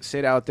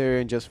 sit out there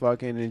and just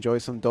fucking enjoy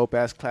some dope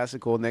ass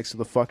classical next to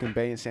the fucking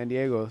bay in San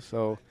Diego.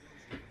 So,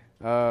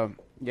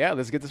 yeah,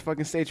 let's get this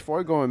fucking stage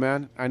 4 going,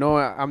 man. I know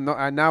I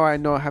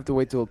know I have to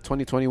wait till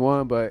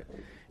 2021, but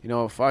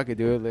fuck it,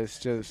 dude. Let's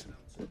just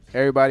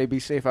everybody be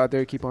safe out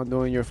there. Keep on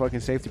doing your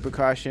fucking safety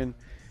precaution.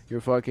 Your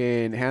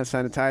fucking hand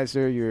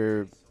sanitizer,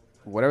 your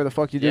whatever the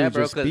fuck you do,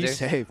 bro, just be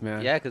safe,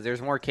 man. Yeah, because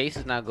there's more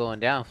cases now going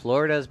down.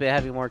 Florida's been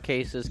having more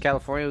cases.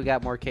 California, we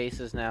got more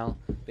cases now.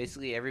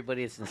 Basically,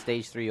 everybody is in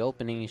stage 3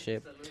 opening and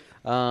shit.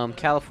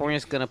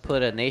 California's going to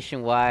put a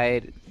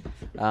nationwide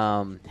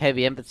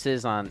heavy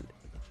emphasis on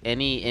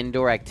any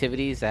indoor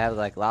activities that have,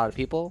 like, a lot of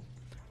people.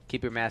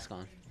 Keep your mask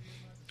on.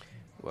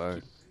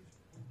 Word.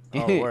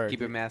 Oh, word.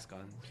 Keep your mask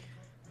on.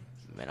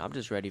 Man, I'm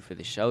just ready for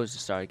the shows to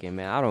start again,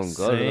 man. I don't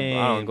go to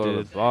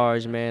the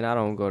bars, man. I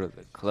don't go to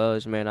the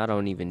clubs, man. I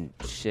don't even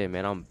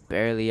man. I'm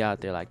barely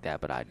out there like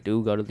that, but I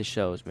do go to the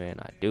shows, man.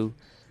 I do.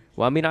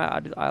 Well, I mean,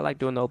 I like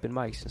doing the open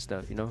mics and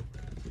stuff,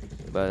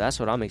 But that's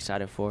what I'm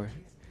excited for.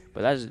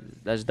 But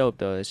that's dope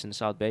though. It's in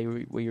South Bay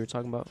where you were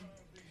talking about.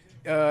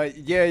 Yeah.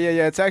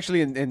 It's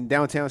actually in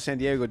downtown San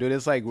Diego, dude.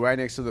 It's like right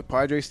next to the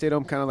Padres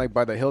Stadium, kind of like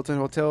by the Hilton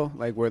Hotel,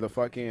 like where the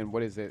fucking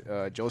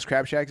Joe's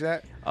Crab Shack's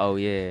at. Oh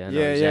yeah, I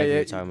know exactly what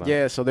you're talking about.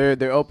 Yeah. So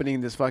they're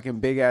opening this fucking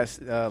big ass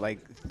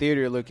like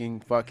theater looking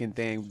fucking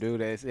thing,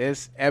 dude.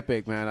 It's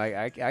epic, man.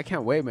 I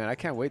can't wait, man. I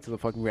can't wait till the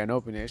fucking grand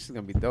opening. It's just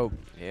gonna be dope.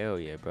 Hell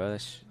yeah, bro.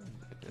 That's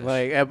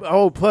like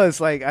plus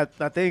like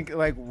I think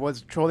like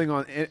what's trolling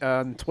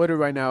on Twitter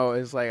right now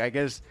is like I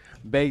guess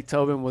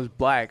Beethoven was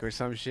black or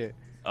some shit.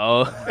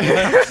 Oh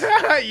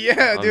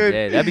yeah, dude.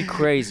 That'd be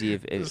crazy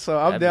if so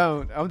I'm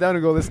down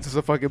to go listen to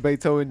some fucking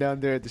Beethoven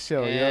down there at the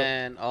show.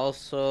 And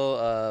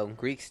also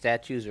Greek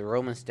statues or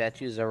Roman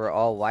statues that were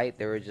all white,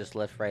 they were just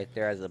left right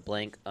there as a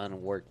blank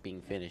unworked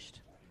being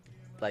finished.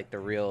 Like the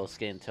real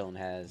skin tone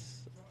has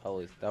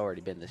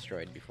already been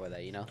destroyed before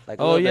that, Like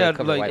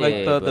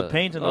the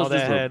paint and all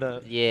that had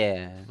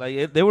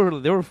like they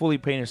were fully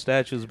painted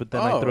statues, but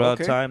then throughout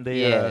time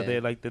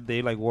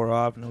they wore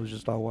off and it was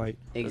just all white.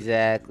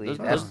 Exactly.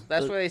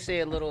 That's where they say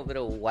a little bit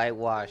of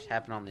whitewash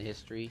happened on the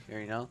history,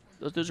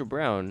 Those dudes are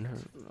brown.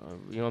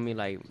 You know what I mean?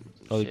 Like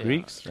the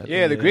Greeks?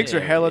 The Greeks are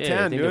hella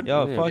tan, dude.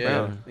 Fuck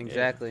yeah.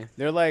 Exactly.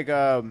 They're like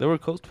they were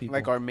coast people,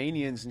 like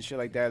Armenians and shit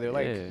like that. They're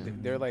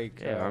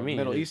like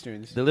Middle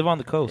Easterns. They live on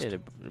the coast. Yeah,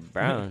 they're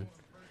brown.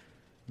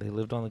 They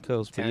lived on the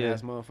coast, but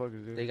ass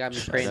motherfuckers, dude. They got me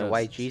praying to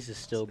white Jesus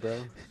still, bro.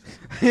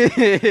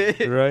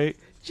 Right?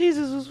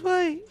 Jesus was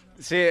white.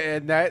 See,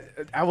 and that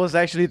I was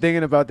actually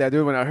thinking about that,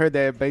 dude. When I heard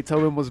that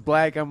Beethoven was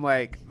black, I'm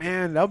like,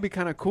 man, that would be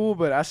kind of cool.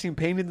 But I seen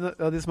painting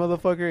of this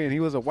motherfucker, and he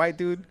was a white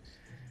dude.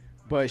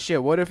 But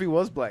shit, what if he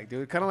was black,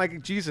 dude? Kind of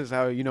like Jesus,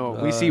 how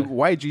we see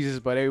white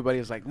Jesus, but everybody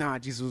is like, nah,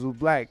 Jesus was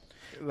black.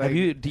 Like,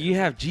 do you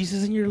have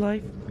Jesus in your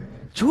life?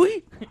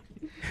 Chuy,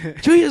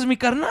 Chuy es mi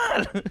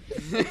carnal.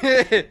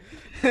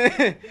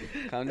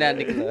 Calm down,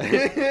 Nicola.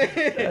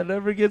 That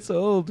never gets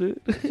old, dude.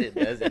 Shit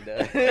doesn't,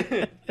 though.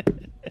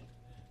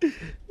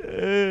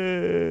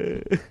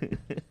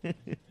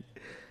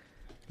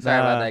 Sorry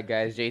about that,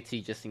 guys.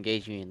 JT just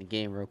engaged me in the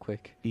game real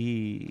quick.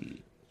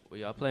 What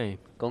y'all playing?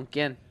 Con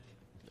quién?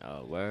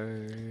 Oh,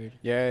 word.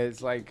 Yeah,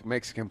 it's like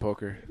Mexican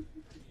poker.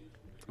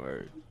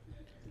 Word.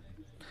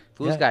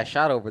 Fools got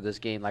shot over this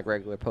game like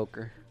regular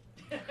poker.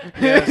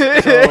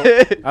 Yes,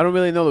 so I don't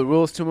really know the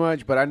rules too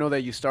much, but I know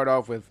that you start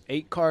off with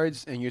 8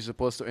 cards and you're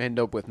supposed to end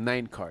up with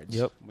 9 cards.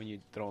 Yep. When you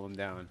throw them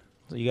down.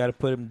 So you got to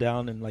put them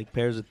down in like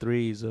pairs of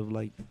 3s of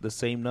like the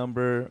same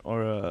number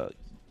or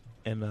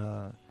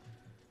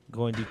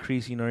going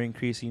decreasing or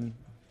increasing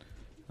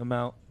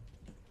amount.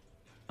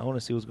 I want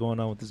to see what's going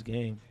on with this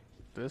game.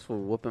 This was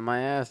whooping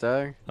my ass,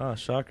 dog. Oh,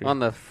 shocker. On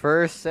the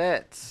first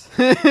sets.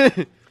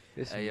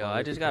 Hey, yo,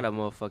 I just got a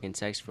motherfucking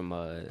text from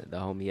the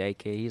homie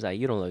AK. He's like,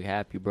 you don't look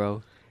happy,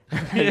 bro. I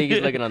think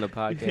he's looking on the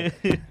podcast.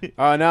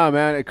 Oh no,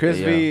 man! Chris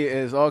V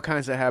is all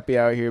kinds of happy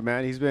out here,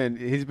 man. He's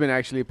been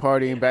actually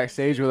partying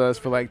backstage with us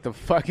for like the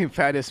fucking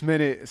fattest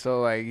minute.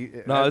 So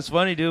like, no, it's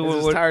funny, dude.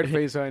 It's his tired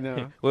face right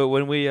now.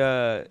 When we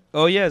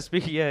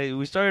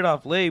we started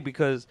off late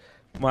because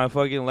my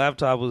fucking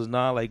laptop was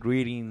not like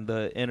reading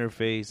the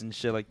interface and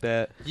shit like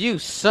that. You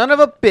son of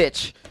a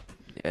bitch!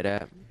 Yeah,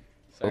 that.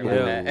 Sorry Yeah,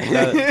 about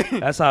that.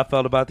 that's how I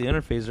felt about the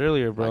interface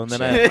earlier, bro. Mic And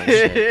check,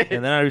 mic check.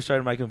 then I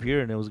restarted my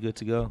computer and it was good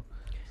to go.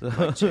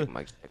 Mic check,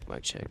 mic check,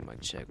 mic check,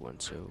 mic check. 1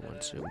 2 1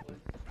 2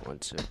 1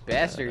 2.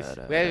 Bastards.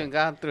 We haven't even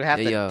gone through half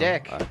the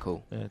deck. Alright,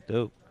 cool. Yeah,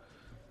 dope.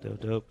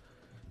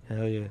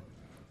 Hell yeah.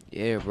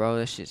 Yeah, bro,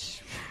 that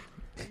shit's.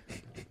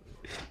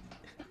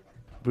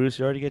 Bruce,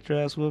 you already get your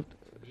ass whooped?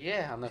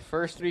 Yeah, on the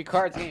first 3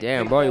 cards. getting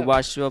Damn, picked bro, you up.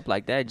 watched you up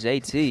like that,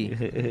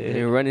 JT.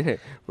 And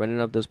running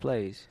up those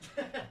plays.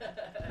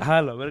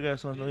 Jalo, verga,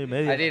 son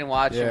 9:30. I didn't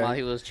watch him Yeah. while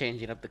he was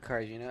changing up the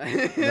cards, you know.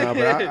 No,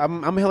 but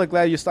I'm hella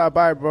glad you stopped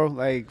by, bro.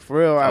 Like for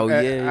real. Oh,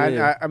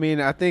 yeah. I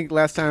mean, I think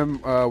last time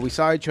we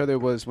saw each other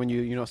was when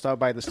you stopped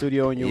by the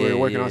studio and you were Yeah,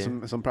 working yeah.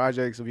 on some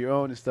projects of your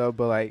own and stuff.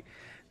 But like,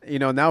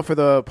 now for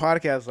the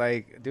podcast,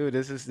 like, dude,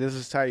 this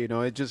is tight.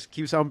 It just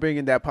keeps on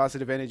bringing that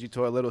positive energy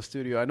to our little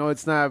studio. I know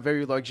it's not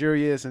very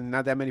luxurious and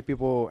not that many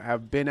people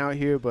have been out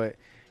here, but.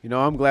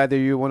 I'm glad that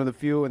you're one of the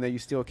few and that you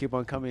still keep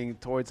on coming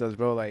towards us,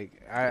 bro. Like,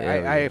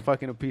 I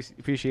fucking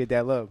appreciate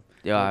that love.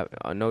 Yo,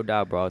 no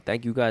doubt, bro.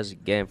 Thank you guys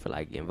again for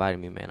like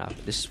inviting me, man.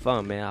 This is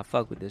fun, man. I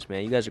fuck with this,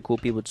 man. You guys are cool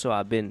people too.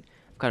 I've kind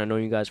of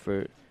known you guys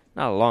for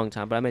not a long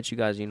time, but I met you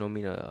guys,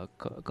 a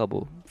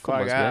couple Fuck,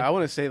 months I back.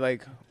 want to say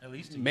like At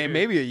least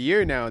maybe a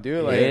year now,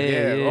 dude. Like,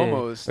 yeah,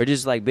 almost. Or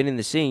just like been in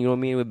the scene, you know what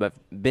I mean? But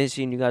been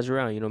seeing you guys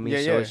around, you know what I mean? Yeah,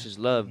 So yeah. it's just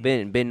love.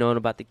 Been knowing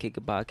about the Kick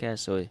It podcast,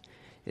 so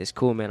it's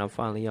cool, man. I'm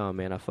finally on,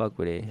 man. I fuck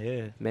with it.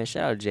 Yeah. Man,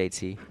 shout out to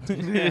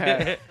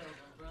JT.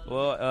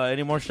 Well,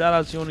 any more shout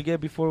outs you want to get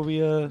before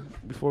we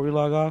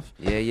log off?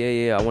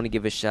 Yeah. I want to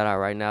give a shout out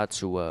right now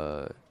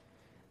to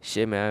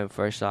shit, man.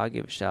 First I'll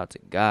give a shout out to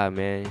God,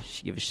 man.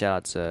 Give a shout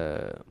out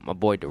to my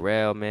boy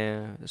Darrell,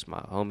 man. That's my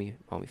homie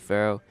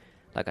Farrell.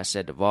 Like I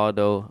said,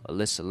 Devaldo,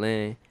 Alyssa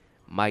Lynn,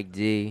 Mike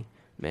D.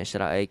 Man,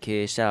 shout out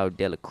A-Kid. Shout out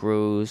Dela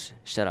Cruz.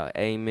 Shout out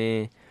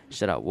Amen.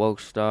 Shout out Woke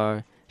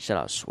Star. Shout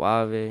out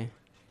Suave.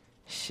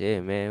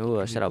 Shit, man. Who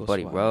else? Shout out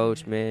Buddy Suave.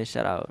 Roach, man.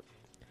 Shout out.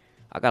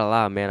 I got a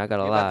lot, man. I got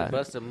a You about lot. to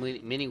bust a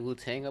mini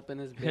Wu-Tang up in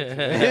this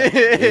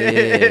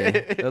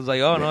bitch. Yeah. I was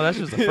like, oh no, that's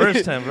just the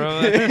first time, bro.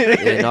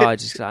 Yeah, no,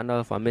 I know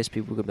if I miss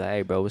people, could be like,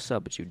 hey, bro, what's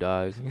up with you,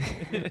 dog?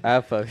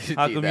 I fuck with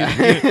How you, come dog.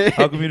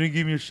 how come you didn't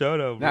give me a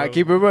shout out, bro? Nah,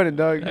 keep it running,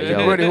 dog. Yo, Keep it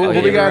running. Who oh, we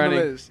yeah. got on the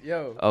Running. list?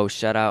 Yo. Oh,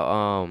 shout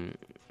out,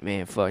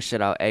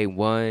 shout out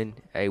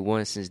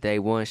A1 since day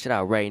one. Shout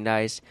out Ray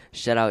Nice.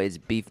 Shout out It's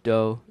Beef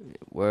Dough.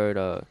 Word,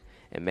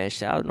 and man,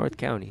 shout out North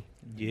County.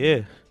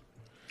 Yeah.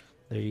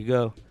 There you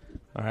go.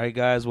 All right,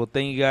 guys. Well,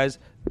 thank you guys.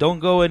 Don't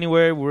go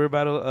anywhere. We're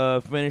about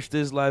to finish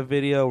this live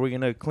video. We're going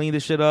to clean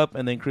this shit up,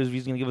 and then Chris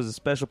V's going to give us a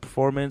special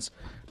performance.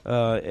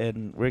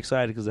 And we're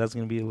excited because that's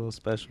going to be a little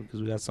special because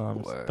we got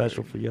something Word.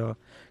 special for y'all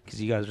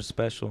because you guys are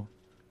special.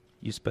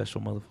 You special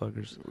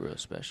motherfuckers. Real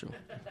special.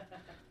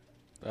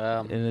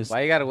 And it's-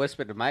 Why you gotta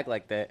whisper the mic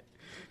like that?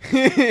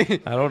 I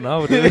don't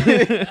know, dude.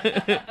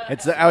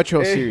 It's the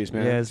outro series,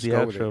 man. Yeah, it's the Just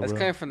go with it. outro. That's bro.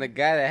 coming from the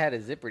guy that had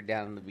a zipper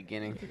down in the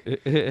beginning. I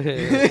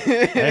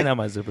didn't have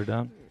my zipper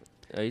down.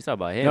 Oh, you talking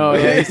about him? No,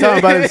 bro. yeah, he's talking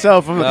about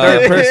himself from a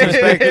third person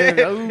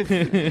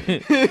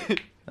perspective.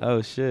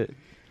 Oh, shit.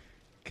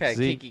 Kind of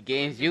See? kinky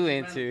games you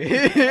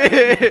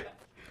into?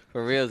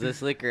 For real, is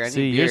this liquor? I need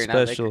See, beer, you're not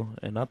liquor. special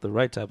and not the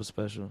right type of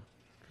special.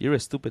 You're a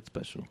stupid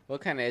special. What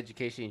kind of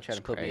education you trying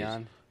to It's put me crazy.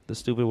 on? The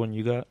stupid one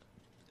you got.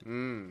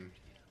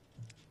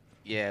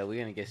 Yeah, we're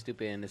gonna get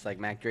stupid in this like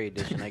Mac Dre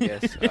edition, I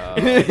guess.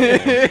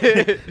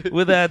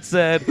 With that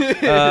said,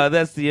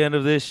 that's the end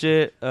of this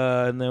shit.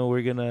 And then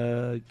we're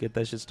gonna get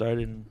that shit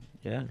started. And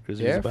yeah, Chris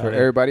was Yeah, about for it.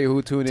 everybody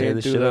who tuned Tear in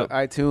this to shit the up.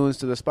 iTunes,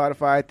 to the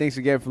Spotify, thanks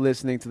again for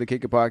listening to the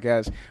Kick It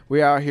Podcast.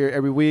 We're out here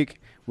every week.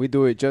 We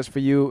do it just for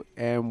you,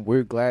 and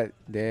we're glad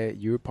that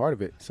you're part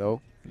of it.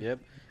 So, Yep.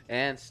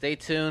 And stay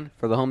tuned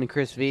for the homie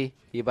Chris V.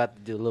 He about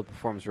to do a little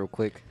performance real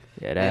quick.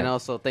 Yeah, And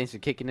also, thanks for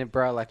kicking it,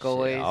 bro. Like Shit,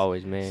 always.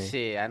 always, man.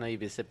 Shit, I know you've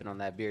been sipping on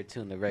that beer too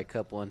in the red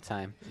cup one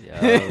time. Yeah,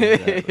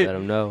 let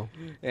them know.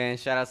 And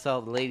shout out to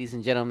all the ladies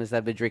and gentlemen that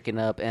have been drinking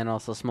up and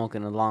also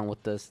smoking along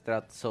with us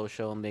throughout the whole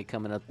show and been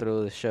coming up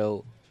through the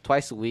show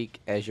twice a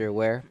week, as you're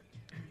aware.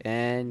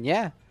 And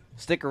yeah,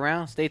 stick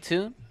around, stay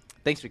tuned.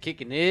 Thanks for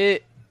kicking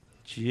it.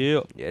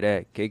 Chill. Yeah,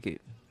 that kick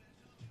it.